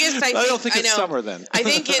August, I don't think I it's know. summer then. I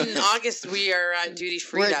think in August we are duty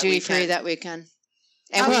free. in. We're at duty free weekend. that weekend,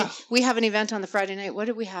 and we have an event on the Friday night. What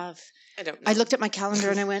did we have? I don't know. I looked at my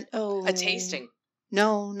calendar and I went, oh, a tasting.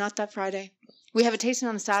 No, not that Friday. We have a tasting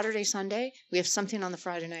on the Saturday, Sunday. We have something on the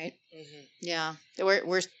Friday night. Mm-hmm. Yeah,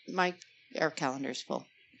 our calendar's full.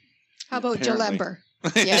 How about Apparently. Jalember?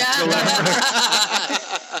 Yeah.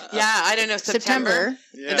 Yeah, I don't know. September.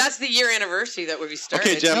 Yeah. That's the year anniversary that we started.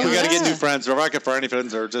 Okay, Jeff, Oh, we got to get yeah. new friends. Rebecca for any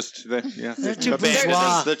friends are just They're too abandoned bourgeois.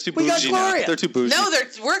 us. They're too We got bougie now. Gloria. They're too bougie. No,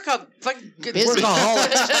 we're fucking good. Busy.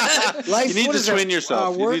 Workaholics. Life, You need what to is it? twin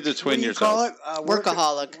yourself. You Work, need to twin what do you yourself. Call it?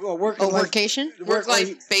 Workaholic. Work life- workation?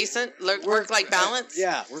 Work-life basement, work-life balance.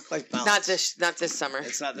 Yeah, work-life balance. Not this summer.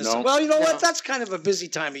 It's not this. No. Well, you know No. what? That's kind of a busy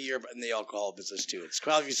time of year in the alcohol business too. It's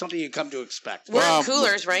probably something you come to expect. We're Well,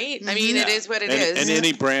 coolers, right? I mean, it is what it is. And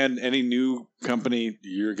any brand, any new company,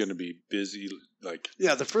 you're going to be busy. Like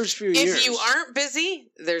Yeah, the first few if years. you aren't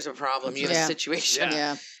busy, there's a problem. You have Yeah. a situation.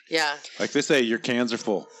 Yeah. Yeah. they say, your cans are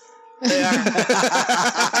full. They are.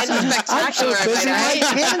 And spectacular, I busy. might My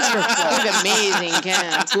add. hands are full. What amazing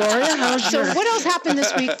cans. Gloria, how's So your? what else happened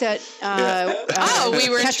this week that Oh, we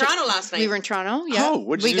were in Patrick- Toronto last night. We were in Toronto, yeah. Oh,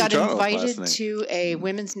 what'd you we do in got Toronto last invited night? to a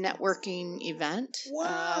women's networking event.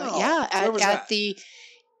 Wow. Yeah, Where was at that? the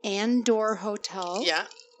Andor Hotel, Yeah.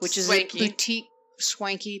 which is Swanky. a boutique,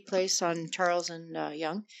 swanky place on Charles and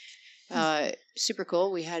Young. Super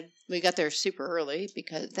cool. We got there super early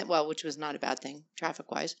which was not a bad thing traffic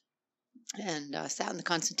wise. And sat in the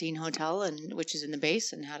Constantine Hotel, which is in the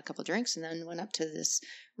base, and had a couple drinks, and then went up to this.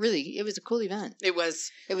 Really, it was a cool event. It was.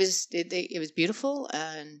 It was beautiful,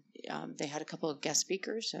 and they had a couple of guest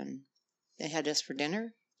speakers, and they had us for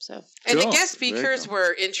dinner. So And the Cool. guest Very speakers cool.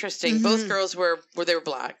 were interesting. Mhm. Both girls were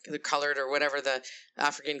black, they're colored or whatever, the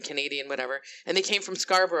African Canadian, whatever. And they came from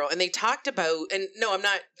Scarborough, and they talked about. And no, I'm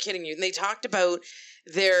not kidding you. And they talked about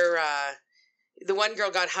their. The one girl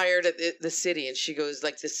got hired at the city, and she goes,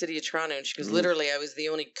 like, the city of Toronto, and she goes, literally, I was the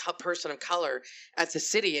only person of color at the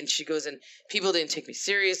city, and she goes, and people didn't take me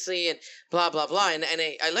seriously, and blah, blah, blah. And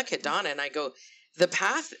I look at Donna, and I go, the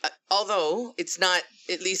path, although it's not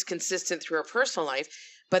at least consistent through her personal life,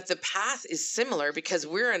 but the path is similar because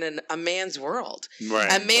we're in a man's world. Right.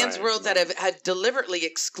 A man's world that had deliberately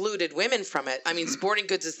excluded women from it. I mean, sporting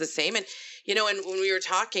goods is the same. And, and when we were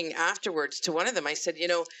talking afterwards to one of them, I said,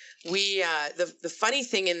 we, the funny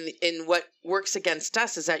thing in what works against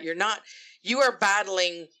us is that you are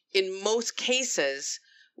battling in most cases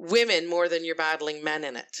women more than you're battling men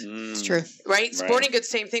in it. it's true. Right? Sporting goods,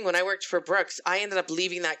 same thing. When I worked for Brooks, I ended up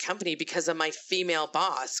leaving that company because of my female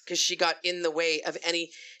boss, because she got in the way of any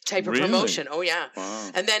type of Really? promotion. Oh, yeah.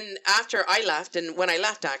 Wow. And then after I left, and when I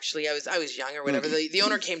left, actually, I was young or whatever, the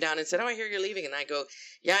owner came down and said, oh, I hear you're leaving. And I go,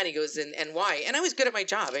 yeah. And he goes, and why? And I was good at my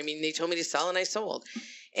job. I mean, they told me to sell, and I sold.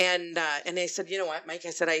 And I said, you know what, Mike? I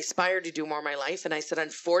said, I aspire to do more in my life. And I said,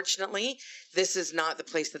 unfortunately, this is not the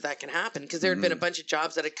place that can happen, because there had been a bunch of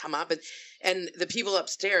jobs that had come up, and the people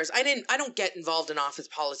upstairs. I don't get involved in office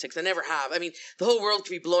politics. I never have. I mean, the whole world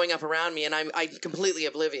could be blowing up around me, and I'm completely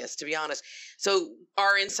oblivious, to be honest. So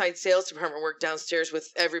our inside sales department worked downstairs with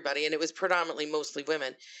everybody, and it was predominantly mostly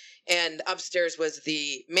women. And upstairs was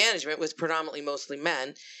the management, was predominantly mostly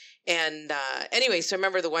men. And anyway, so I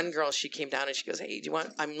remember the one girl, she came down and she goes, hey,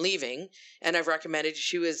 I'm leaving. And I've recommended,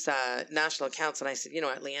 she was national accounts. And I said, you know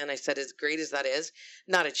what, Leanne, I said, as great as that is,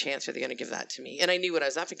 not a chance are they going to give that to me. And I knew what I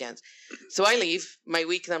was up against. So I leave, my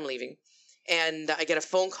week I'm leaving. And I get a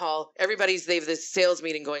phone call. They have this sales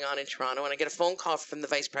meeting going on in Toronto, and I get a phone call from the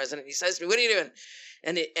vice president. He says to me, "What are you doing?"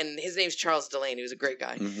 And his name's Charles Delaney, who's a great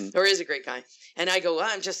guy, or is a great guy. And I go, "Well,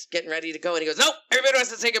 I'm just getting ready to go." And he goes, "No, everybody wants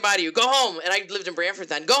to say goodbye to you. Go home." And I lived in Brantford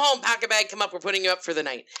then. "Go home, pack a bag, come up. We're putting you up for the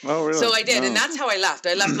night." Oh, really? So I did, and that's how I left.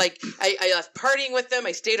 I left I left partying with them.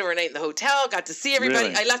 I stayed overnight in the hotel, got to see everybody.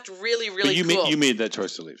 Really? I left really, really But cool. you made that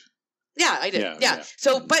choice to leave. Yeah, I did. Yeah.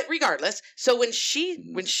 So, but regardless, so when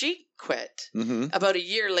she quit about a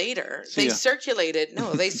year later, they circulated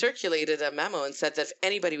a memo and said that if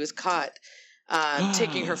anybody was caught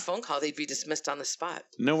taking her phone call, they'd be dismissed on the spot.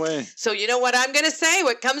 No way. So you know what I'm going to say?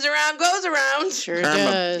 What comes around goes around. Sure Karma.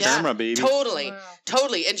 does. Yeah, Karma, baby.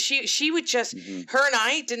 Totally. And she would just, her and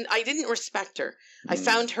I didn't respect her. I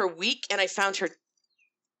found her weak, and I found her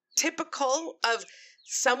typical of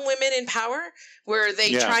some women in power where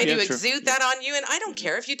they try to exude that on you. And I don't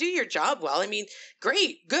care if you do your job well. I mean,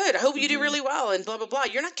 great, good. I hope you do really well and blah, blah, blah.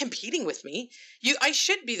 You're not competing with me. I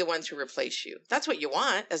should be the one to replace you. That's what you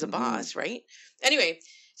want as a boss, right? Anyway,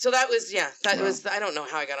 so that was, I don't know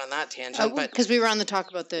how I got on that tangent, but because we were on the talk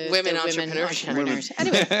about the women women entrepreneurs.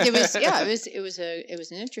 Anyway, it was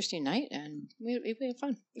an interesting night, and we had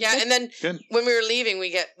fun. Yeah, and then when we were leaving,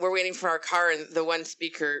 we're waiting for our car, and the one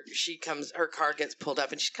speaker, her car gets pulled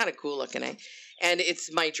up, and she's kind of cool looking, and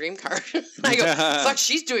it's my dream car. I go, fuck,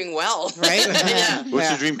 she's doing well, right? Yeah. What's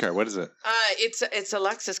your dream car? What is it? It's a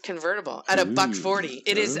Lexus convertible at $140.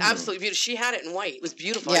 It is absolutely beautiful. She had it in white. It was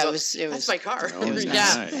beautiful. Yeah, it was. That's my car. Oh, nice.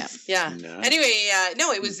 Yeah. Nice. Anyway,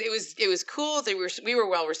 no, it was cool. We were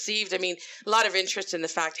well received. I mean, a lot of interest in the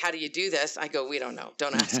fact, how do you do this? I go, we don't know.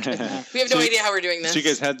 Don't ask. We have no idea how we're doing this. So you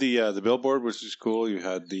guys had the billboard, which is cool. You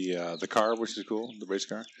had the car, which is cool. The race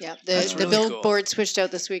car. Yeah, the billboard switched out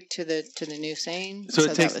this week to the new saying. So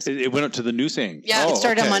it went up to the new saying. Yeah, it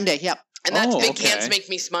started on Monday. Yep. And that's Big Cans Make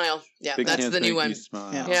Me Smile. Yeah, that's the new one.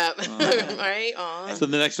 Yeah. All right. Aww. So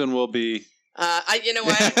the next one will be. You know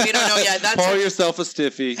what? We don't know yet. That's Pour yourself a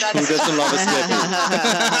stiffy. Who doesn't love a stiffy?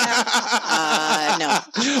 No.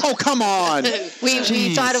 Oh, come on.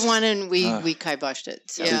 We thought of one, and we kiboshed it.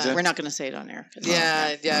 So we're not going to say it on air.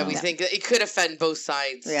 We think it could offend both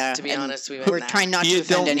sides. Yeah, to be honest, we're trying not to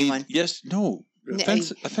offend anyone.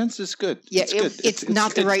 Offense is good. Yeah, it's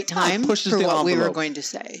not the right time for what we were going to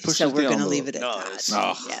say. So we're going to leave it at that.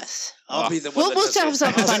 Yes. I'll be the one. We'll have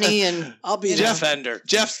something funny, and I'll be the offender.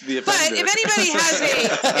 Jeff's the offender. But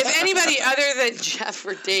if anybody other than Jeff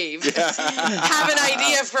or Dave have an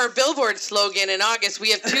idea for a billboard slogan in August, we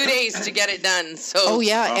have 2 days to get it done. So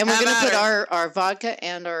and we're going to put our vodka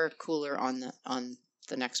and our cooler on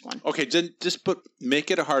the next one. Okay, just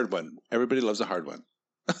make it a hard one. Everybody loves a hard one.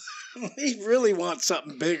 He really wants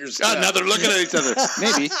something bigger. Now they're looking at each other.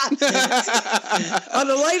 Maybe. On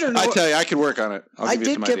a lighter note, I tell you, I could work on it. I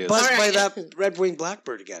did get buzzed by that red-winged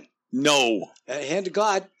blackbird again. No. Hand to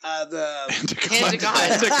God. Hand to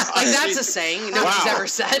God. Like, that's a saying nobody's ever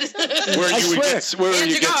said. Where you get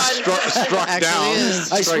struck down.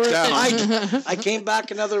 I swear. I came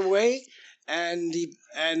back another way, and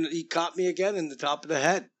he caught me again in the top of the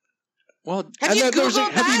head. Well, have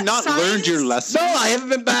you not learned your lesson? No, I haven't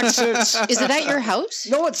been back since. Is it at your house?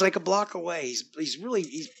 No, it's like a block away. He's real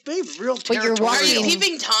territorial. But you're walking. Are you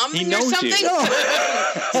keeping Tom he or knows something? You. No.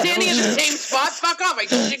 Standing in the same spot? Fuck off. I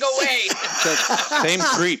told you to go away. Same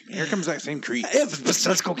creep. Here comes that same creep.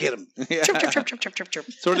 Let's go get him. Yeah. Chirp.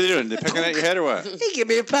 So what are they doing? They picking at your head or what? He gave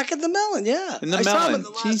me a peck in the melon, yeah. In the I melon. saw him in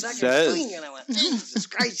the last second swing, and I went, Jesus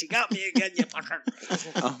Christ, you got me again, you fucker.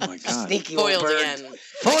 Oh, my God. Sneaky Foiled old bird. again.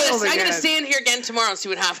 I'm going to stand here again tomorrow and see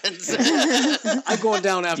what happens. I'm going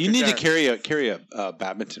down after You need dark. to carry a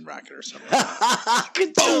badminton racket or something.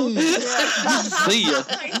 Boom! See ya.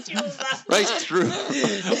 Right through.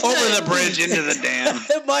 Over the bridge into the dam.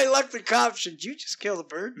 My luck, the cops, should you just kill the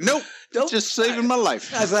bird? Nope. Just saving my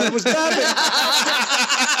life. I thought it was badminton.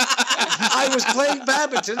 I was playing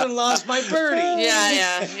badminton and lost my birdie.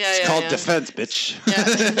 Yeah. It's called defense, bitch. Yeah.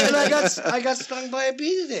 And I got stung by a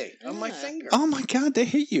bee today on my finger. Oh, my God. They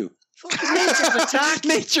hate you. Nature's attacking.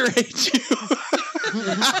 Nature hates you.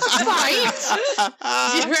 Right?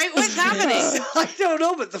 What's happening? I don't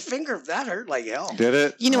know, but the finger, that hurt like hell. Did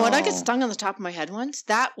it? You know what? I got stung on the top of my head once.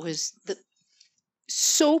 That was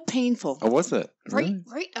so painful. Oh, was it? Really?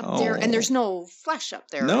 Right up there. And there's no flesh up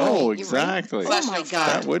there. No, right? exactly. Right? Oh, my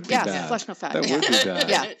God. That would be bad. Flesh, no fat. That would be bad.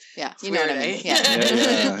 Yeah. It's You know weird, what I mean? eh?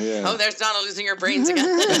 Yeah. Oh, there's Donna losing her brains again.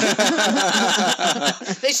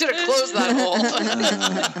 They should have closed that hole.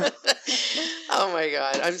 Oh my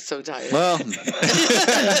God, I'm so tired. Well,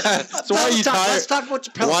 so why are you tired? Let's talk about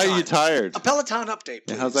your Peloton. Why are you tired? A Peloton update,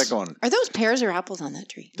 please. How's that going? Are those pears or apples on that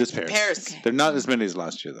tree? This pears. Pears. Okay. They're not as many as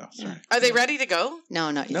last year, though. Sorry. Are they ready to go?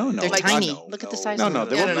 No, not yet. No, no. They're Like- tiny. no, Look at the no. size No, of no, them.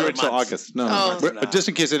 they Yeah, won't no, be no. ready until August. No, Oh. no. Just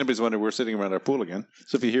in case anybody's wondering, we're sitting around our pool again.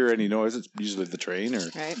 So if you hear any noise, it's usually the train or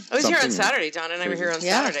Right. I was here on Something. Saturday, Don, and I were here on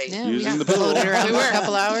Saturday. Yeah, using we the pool. floated around We for were. a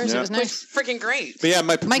couple hours. Yeah. It was It was nice. freaking great. But yeah,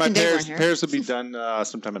 my Mike and Dave pears, weren't here. pears will be done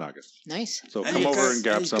sometime in August. Nice. So And come you over got- and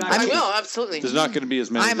grab and you some. got- I will, absolutely. There's not going to be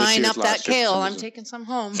as many I'm this eyeing year up as that last year for kale. some I'm reason. taking some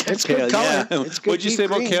home. It's good color. Yeah. It's good What'd you deep say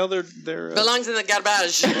about green. kale? They're Belongs in the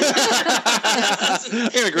garbage. I'm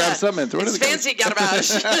gonna grab some and throw it in It's the fancy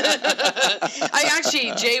garbage. I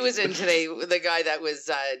actually, Jay was in today, the guy that was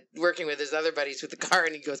working with his other buddies with the car,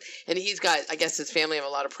 and he goes, and he's got, I guess his family have a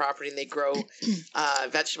lot of property, and they grow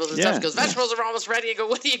vegetables and stuff. Yeah. He goes, vegetables are almost ready. I go,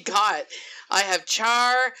 what do you got? I have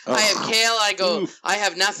char, Oh. I have kale. I go, Oof. I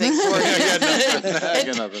have nothing for you. I got nothing. I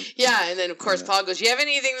got nothing. Yeah, and then of course Paul goes, you have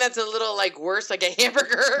anything that's a little like worse, like a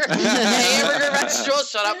hamburger? A hamburger vegetable?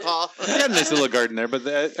 Shut up, Paul. I got a nice little garden there, but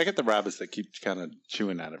I got the rabbits that keep kind of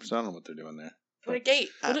chewing at it, so I don't know what they're doing there. Put a gate.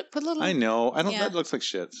 Put a little. I know. I don't. Yeah. That looks like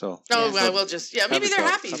shit. So Oh, Yeah. well, we'll just, maybe they're yourself.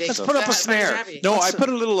 happy. Help They- yourself. Let's put up a they're snare. happy. no, I put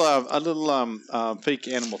a little fake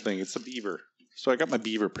animal thing. It's a beaver. So I got my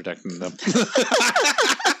beaver protecting them.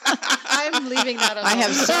 I'm leaving that alone. I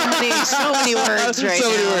have so many words right so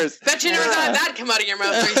now. many words. Bet you never thought that come out of your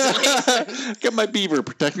mouth recently. Got my beaver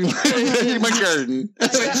protecting my garden.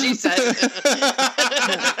 That's what she said.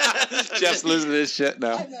 Jeff's losing his shit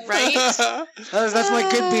now. Right? That's my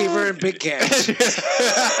good beaver and big cans.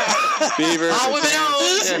 Beaver. All women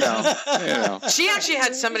knows. You know. She actually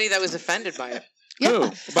had somebody that was offended by it. Who?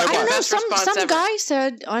 By I don't what? know. Best response Some ever. guy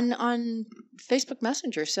said on Facebook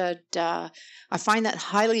Messenger said, I find that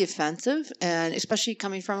highly offensive, and especially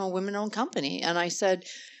coming from a women-owned company. And I said,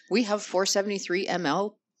 we have 473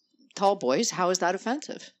 ml tall boys. How is that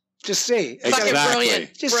offensive? Just say. Fucking Exactly.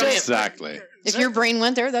 brilliant. Just Brilliant. Exactly. If your brain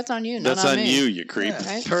went there, that's on you. Not That's on me. you, you creep. Yeah.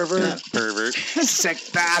 Right? Pervert. Yeah. Pervert. Sick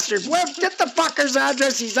bastard. Well, get the fucker's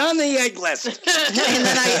address. He's on the egg list. And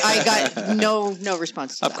then I got no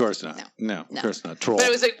response to Of that. course not. No. No, of No. course not. Troll. But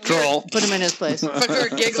it was like Troll. Put him in his place. But we were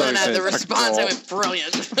giggling at the Sorry, response. I went,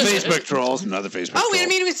 brilliant. Facebook trolls. Another Facebook Oh, we had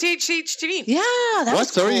a troll. meeting with CHTV. Yeah, that What?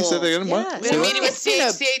 was Sorry, you cool. said that again? What? Yeah, We had a What? meeting with It's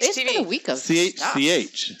been it's been a CHTV. week of CH. stuff.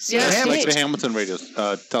 CH. Yeah. Like CH. the Hamilton radio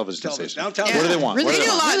television station. Now What tell do they want? Really What They do do they a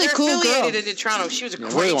want? lot. Really They're cool girl. affiliated in Toronto. She was a what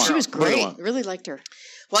do great they want? She was What do they great. want? Really liked her.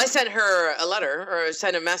 Well, I sent her a letter or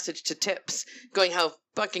sent a message to Tips going how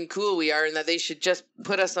fucking cool we are and that they should just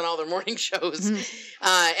put us on all their morning shows.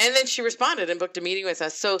 And then she responded and booked a meeting with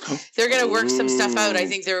us. So they're going to work some stuff out. I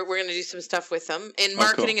think we're going to do some stuff with them in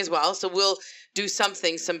marketing as well. So we'll do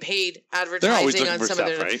something, some paid They're always advertising looking on for some stuff,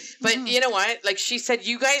 of their. right? But you know what? Like she said,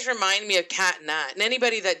 you guys remind me of Cat and Nat. And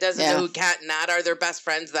anybody that doesn't Yeah. know who Cat and Nat are, they're best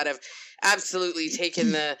friends that have absolutely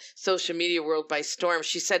taken the social media world by storm.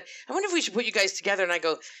 She said, I wonder if we should put you guys together. And I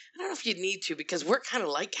go, I don't know if you'd need to because we're kind of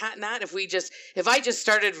like Cat and Nat. If I just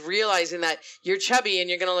started realizing that you're chubby and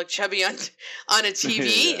you're going to look chubby on a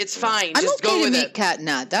TV, it's fine. I'm Just okay go to with meet it. Cat and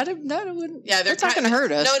Nat. That wouldn't. Yeah, that's not going to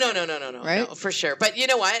hurt us. No, Right? no, for sure. But you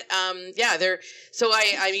know what? Yeah, they're so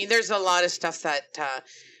I mean, there's a lot of stuff that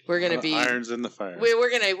we're gonna be. Irons in the fire.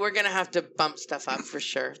 We're gonna have to bump stuff up for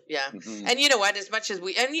sure. Yeah, Mhm. and you know what? As much as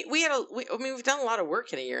we've done a lot of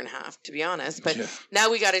work in a year and a half, to be honest. But Yeah. now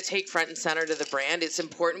we got to take front and center to the brand. It's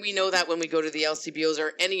important. We know that when we go to the LCBOs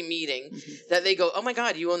or any meeting, that they go, "Oh my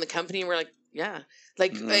God, you own the company," and we're like, "Yeah."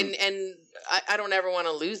 Like, Mhm. and I don't ever want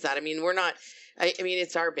to lose that. I mean, we're not. I mean,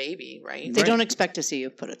 it's our baby, right? They Right. don't expect to see you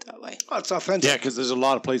put it that way. Oh, it's authentic. Yeah, because there's a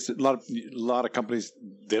lot of places, a lot of companies.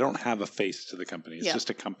 They don't have a face to the company. It's Yeah. just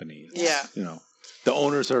a company. Yeah. You know, the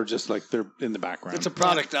owners are just like they're in the background. It's a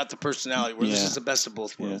product, not the personality. Where this Yeah. is the best of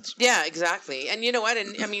both worlds. Yeah, exactly. And you know what?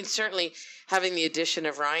 And I mean, certainly having the addition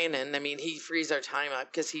of Ryan in, I mean, he frees our time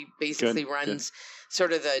up because he basically Good, runs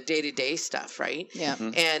sort of the day-to-day stuff, right? Yeah.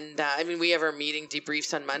 Mhm. And I mean, we have our meeting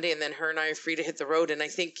debriefs on Monday, and then her and I are free to hit the road. And I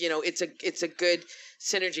think it's a good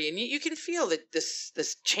synergy, and you can feel that this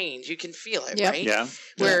change. You can feel it, Yep. right? Yeah.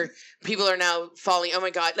 Where people are now falling. Oh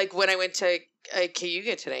my God! Like when I went to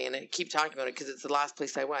Cayuga today, and I keep talking about it because it's the last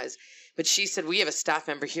place I was. But she said we have a staff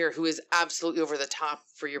member here who is absolutely over the top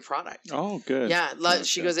for your product. Oh, good. Yeah,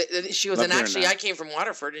 she goes. She goes, Love and hearing actually, that. I came from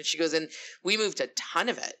Waterford, and she goes, and we moved a ton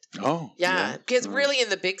of it. Oh, Yeah, because Nice. really, in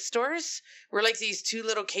the big stores, we're like these two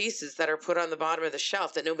little cases that are put on the bottom of the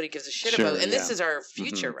shelf that nobody gives a shit Sure, about, and this yeah. is our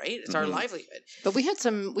future, Mhm. right? It's our Mhm. livelihood. But we had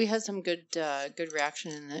some good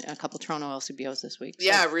reaction in a couple Toronto LCBOs this week. So-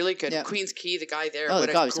 Yeah, really good. Yeah. Queens Quay, the guy there, Oh, what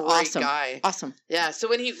the a guy was great awesome. guy. Awesome. Yeah, so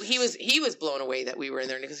when he was blown away that we were in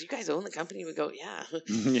there, because you guys own own the company? We go, yeah.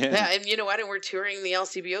 Yeah. And you know what? And we're touring the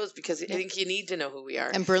LCBOs because I think you need to know who we are.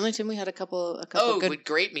 And Burlington, we had a couple good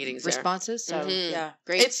great meetings responses. So Mhm. yeah,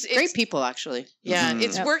 great, great people actually. Yeah, Mhm.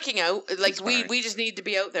 it's working out. Like It's we fine. just need to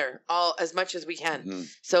be out there all as much as we can. Mhm.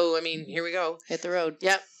 So I mean, here we go. Hit the road.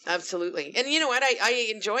 Yeah, absolutely. And you know what? I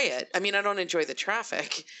enjoy it. I mean, I don't enjoy the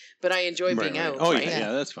traffic, but I enjoy being out. Oh right?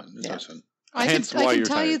 yeah, that's fun. That's Yeah. always fun. I Hence can why tell you're you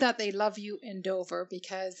tired. that they love you in Dover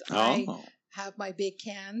because I Oh. have my big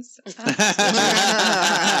cans in Three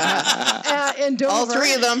Dover. All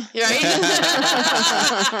three of them. Right?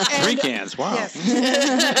 cans. Wow. Yes.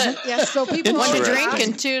 Yes. So people One to always drink ask,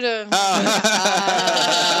 and two to.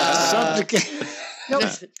 no,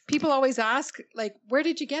 people always ask, like, where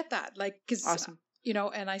did you get that? Like, because Awesome. you know,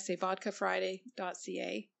 and I say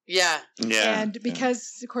vodkafriday.ca. yeah. Yeah. And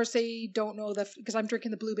because, of course, they don't know because I'm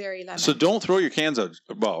drinking the blueberry lemon. So don't throw your cans out.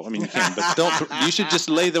 Well, I mean you can, but don't. You should just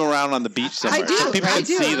lay them around on the beach somewhere I do. so people I can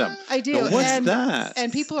do. see them. I do. Now, what's and, that?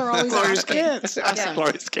 And people are always Glorious asking. cans. Yeah.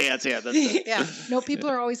 Glorious cans. Yeah, that's it. Yeah. No, people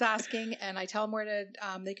are always asking, and I tell them where to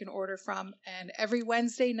they can order from. And every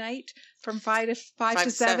Wednesday night from 5 to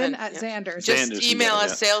 7 at yeah. Xander's. Just Xander's, you email get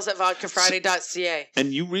it, us sales@vodkafriday.ca.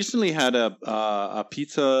 And you recently had a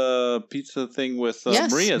pizza thing with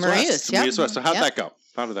Yes, Maria's Maria's, West. yep. Maria's West. So how'd Yep. that go?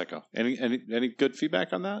 How did that go? Any good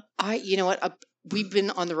feedback on that? You know what? We've been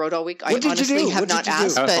on the road all week. I What did you honestly do? have What not did you do?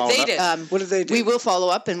 asked, I but followed They up. did. What did they do? we will follow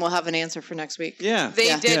up and we'll have an answer for next week. Yeah, They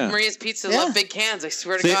did. Yeah. Maria's Pizza Yeah. love big cans. I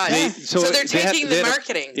swear to They- God. they- so so they're they had- taking they the had a-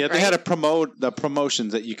 marketing. Yeah, they right? had the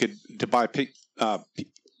promotions that you could to buy.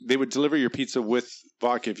 They would deliver your pizza with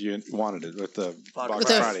vodka if you wanted it with the Vodka With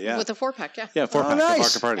Friday. Yeah, with a 4-pack, yeah. yeah, 4-pack nice. of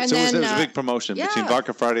Vodka Friday. And So then, it was a big promotion between yeah.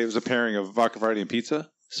 Vodka Friday. It was a pairing of Vodka Friday and pizza.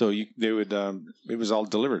 So they would. It was all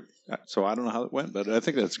delivered. So I don't know how it went, but I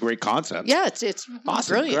think that's a great concept. Yeah, it's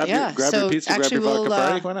Awesome. brilliant. Grab yeah. grab so your pizza, grab actually your Vodka we'll,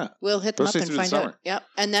 Friday. Why not? we'll hit them up Especially and through the find summer. out. Yep.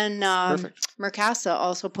 And then Perfect. Mercasa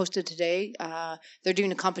also posted today. They're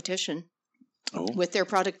doing a competition Oh, with their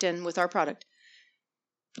product and with our product.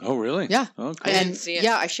 oh, really? Yeah. Okay. I and didn't see it.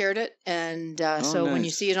 Yeah, I shared it, and so when you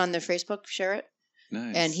nice. see it on their Facebook, share it.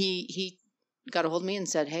 Nice. And he got a hold of me and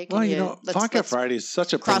said, "Hey, can Well, you, you know, let's, Vodka let's Friday is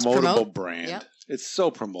such a cross-promote. promotable brand. Yep. It's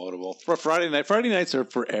so promotable. For Friday night, Friday nights are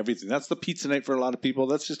for everything. That's the pizza night for a lot of people.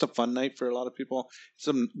 That's just a fun night for a lot of people. It's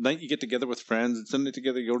a night you get together with friends. It's a night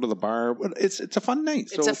together you go to the bar. It's a fun night.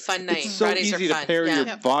 It's a fun night. It's so Fridays are easy to fun. pair Yeah. your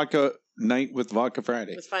Yep. vodka night with Vodka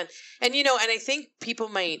Friday. It's fun. And you know, and I think people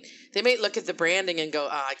might look at the branding and go,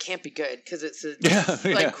 it can't be good because it's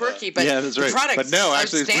quirky, but yeah, that's the right. product's But no,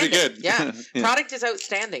 actually, it's pretty outstanding. good. Yeah. Yeah. Product is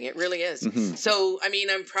outstanding. It really is. Mhm. So I mean,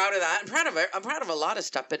 I'm proud of that. I'm proud of a lot of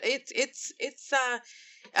stuff, but it's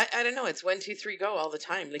I don't know. It's 1, 2, 3, go all the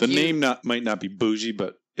time. Like The name might not be bougie,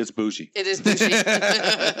 but it's bougie. It is bougie.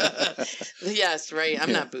 Yes, right.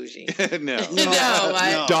 I'm not bougie. no.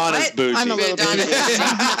 What? Donna's bougie. I'm a little Donna's bougie.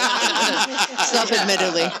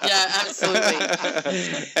 Self-admittedly. Yeah, absolutely.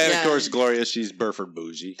 And Yeah. of course, Gloria, she's Burford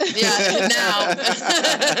bougie. Yeah, now.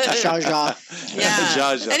 Zha zha. Yeah.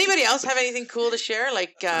 Zha zha. Anybody else have anything cool to share?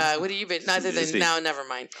 Like, what have you been? Neither than Easy. now. Never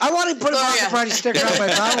mind. I want to put a Gloria. Vodka Friday sticker on my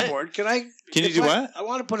paddleboard. Can I? Can you if do I- what? I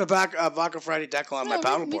want to put a Vodka Friday decal on my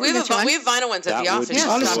paddleboard. We have get you one. we have vinyl ones at That the would office. be Yeah.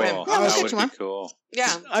 Stop Honestly. in. cool. Yeah, we'll That get would you be one. cool.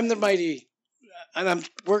 Yeah. I'm the mighty, and I'm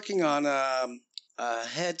working on a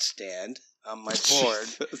headstand on my board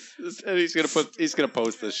And he's gonna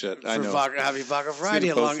post this shit. I for know. Happy Vodka Friday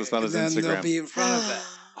gonna post along, this on his and then they'll Instagram. be in front of it.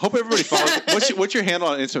 Hope everybody follows. What's your handle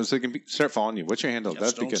on Instagram so they can start following you? What's your handle?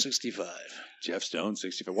 That'd be Stone good. 65. Jeff Stone,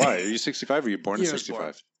 65. Why? Are you 65 or were you born in Years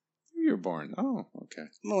 65? You were born. Oh, okay.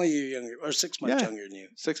 I'm only a year younger, or 6 months Yeah. younger than you.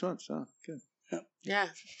 6 months. Oh, good. Yeah.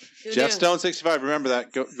 Who Jeff knew? Stone, 65. Remember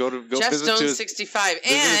that. Go Jeff visit Stone his, 65. visit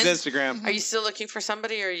And his Instagram. are you still looking for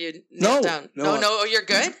somebody, or are you No, nailed down? no. Oh, you're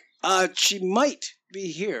good. She might be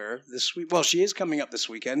here this week. Well, she is coming up this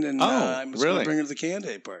weekend, and Oh, I'm just really? going to bring her to the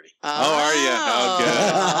Candidate party. Oh, are you?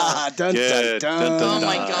 Oh, good. Dun, Good. dun, Dun, dun. Oh dun,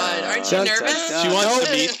 my dun. God! Aren't you Dun, dun, nervous? dun. She wants No.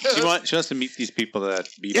 to meet. She wants to meet these people that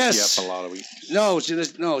beat Yes. you up a lot of weeks. No, she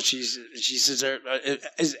says,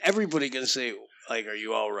 is everybody going to say, like, are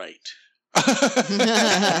you all right?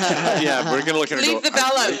 Yeah, we're gonna look at her. and Leave go, the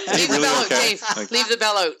bell out. "Are you Leave the really bell out, okay?" Dave. Like, Leave the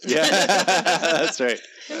bell out. yeah, that's right.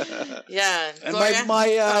 Yeah. And Gloria?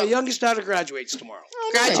 my youngest daughter graduates tomorrow.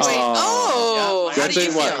 Graduate. Oh. Oh. Yeah. How do you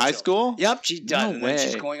Graduating what? feel? High school? Yep, she done. No And then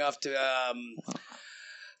she's way. going off to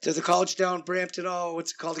to the college down Brampton. Oh,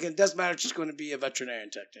 what's it called again? Doesn't matter. She's going to be a veterinarian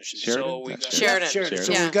technician. Sheridan? So we got Sheridan.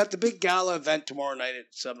 So we've got the big gala event tomorrow night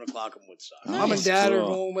at 7:00 in Woodstock. Nice. Mom and Dad are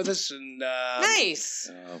going with us, and Nice.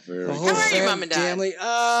 Oh, very the good. whole How are you, Mom and Dad? family.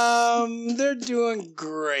 They're doing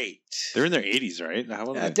great. They're in their 80s, right? How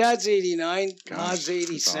old are they? Dad's 89. Gosh, Mom's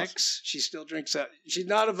 86. that's awesome. She still drinks that. She's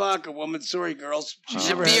not a vodka woman. Sorry, girls. She's She's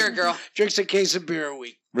a never beer had, girl. drinks a case of beer a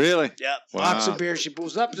week. Really? Yeah, Wow. box of beer. She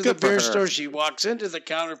pulls up to Good the for beer her. store. She walks into the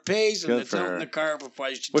counter, pays, and Good it's for out her. in the car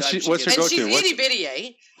before she What's time she- what's her And go-to? she's What's- itty bitty, eh?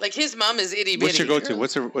 Like his mom is itty bitty. What's your go-to?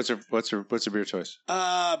 What's her beer choice?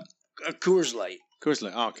 A Coors Light. Coors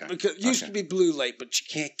Light. Oh, okay. Because it used Okay. to be Blue Light, but she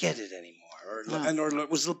can't get it anymore. Or it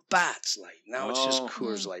was Labatt's Light. Now it's just Oh.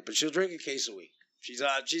 Coors Light. But she'll drink a case a week. She's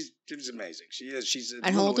amazing. She is. She's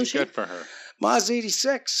And how old is she? Good for her. Ma's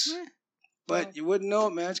 86. Yeah. But you wouldn't know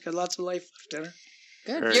it, man. She's got lots of life left in her.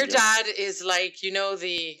 Good. Very Your good. dad is like,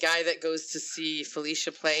 the guy that goes to see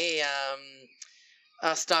Felicia play,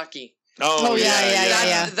 Stocky. Oh,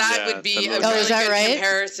 yeah. That would be a Oh, really is that good right?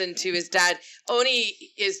 comparison to his dad. Only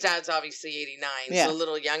his dad's obviously 89, Yeah. so a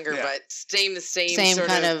little younger, Yeah. but same Same sort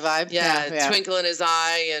kind of vibe. yeah, twinkle in his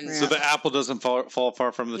eye and So the apple doesn't fall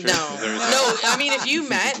far from the tree. no, There you go. no. I mean, if you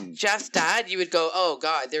met Jeff's dad, you would go, "Oh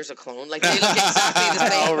God, there's a clone." Like they look exactly the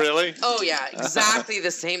same. Oh, really? Oh yeah, exactly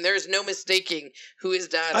the same. There's no mistaking who his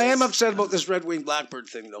dad is. I am upset about this Red Winged Blackbird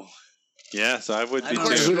thing, though. Yes, I would I be don't Of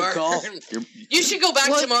know course too. who you to are. call. You should go back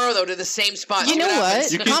Well, tomorrow though to the same spot. You See know happens.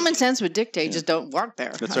 what? You can- Common sense would dictate just don't walk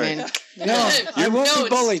there. That's I right. mean, No, I won't no, be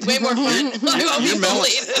bullied. It's way more fun. I won't be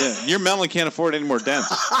bullied. Your melon can't afford any more dents.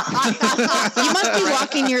 you must be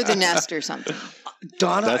walking near the nest or something.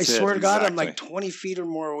 Donna, That's I it, swear to God, I'm exactly. like 20 feet or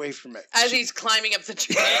more away from it. As he's climbing up the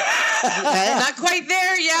tree. Not quite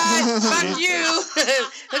there yet. Fuck you.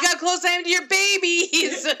 Look how close I am to your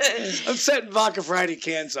babies. I'm setting Vodka Friday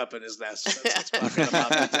cans up in his nest. That's what's fucking him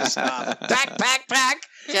up. Just stop. Pack.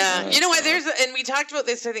 Yeah. You know what? And we talked about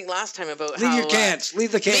this, I think, last time about Leave how. your cans.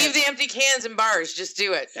 Leave the cans. Leave the empty cans in bars. Just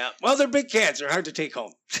do it. Yeah. Well, they're big cans. They're hard to take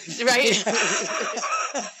home. Right?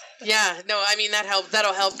 Yeah. No, I mean,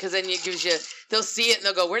 that'll help because then it gives you, they'll see it and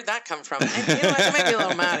they'll go, where'd that come from? And, you know what? I might be a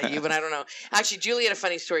little mad at you, but I don't know. Actually, Julie had a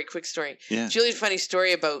funny story, quick story. Yeah. Julie had a funny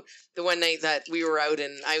story about the one night that we were out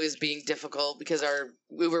and I was being difficult because our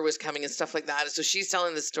Uber was coming and stuff like that. So she's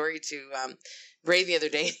telling the story to Ray the other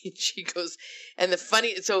day. And she goes,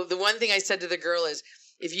 so the one thing I said to the girl is,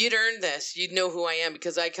 if you'd earned this, you'd know who I am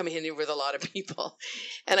because I come in here with a lot of people.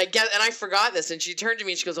 And I forgot this. And she turned to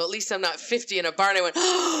me and she goes, well, at least I'm not 50 in a bar. And I went,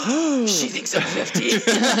 oh, she thinks I'm 50. And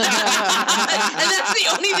that's the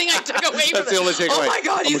only thing I took away from That's the only takeaway. Oh my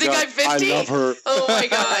God, you think I'm 50? I love her. Oh my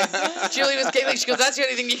God. Julie was giggling. She goes, that's the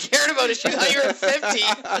only thing you cared about is she thought you were 50.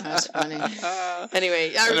 That's funny.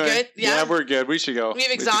 Anyway, are we good? Yeah, we're good. We should go. We've We should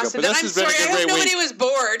go. exhausted But it. this I'm has been a sorry. I good hope Ray nobody week. was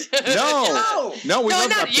bored. No, we No, love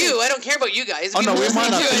not updates. you. I don't care about you guys. Oh We no, we listen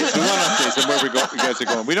want to updates. it. We want updates on where you guys are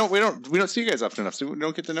going. We don't see you guys often enough, so we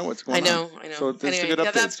don't get to know what's going I on. know. So this is a Anyway, good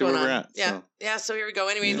update. that's See where going we're on. at. Yeah. Yeah, so here we go.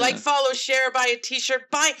 Anyway, Yeah. like, follow, share, buy a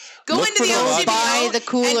t-shirt, go Look into for the the LCBO buy the and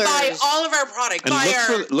coolers. buy all of our product. And buy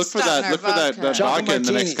our look for stuff. that vodka. Chocolate vodka in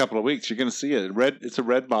the next martini. couple of weeks. You're going to see it. It's a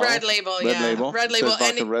red bottle. Red label, Red yeah. label. Red It says label.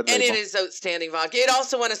 vodka, red And it label. is outstanding vodka. It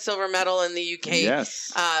also won a silver medal in the UK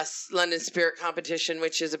Yes. London Spirit Competition,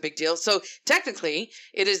 which is a big deal. So technically,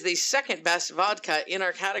 it is the second best vodka in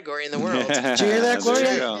our category in the world. Did you hear that, There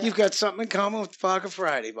Gloria? you go. You've got something in common with Vodka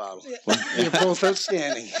Friday bottle. You're both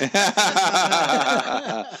outstanding.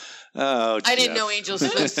 Oh, I didn't Jeff. know angels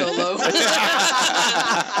flew so low.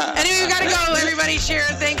 Anyway, we gotta go. Everybody, share.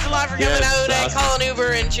 Thanks a lot for coming Yes, out. awesome. Call an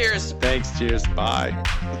Uber and cheers. Thanks. Cheers. Bye.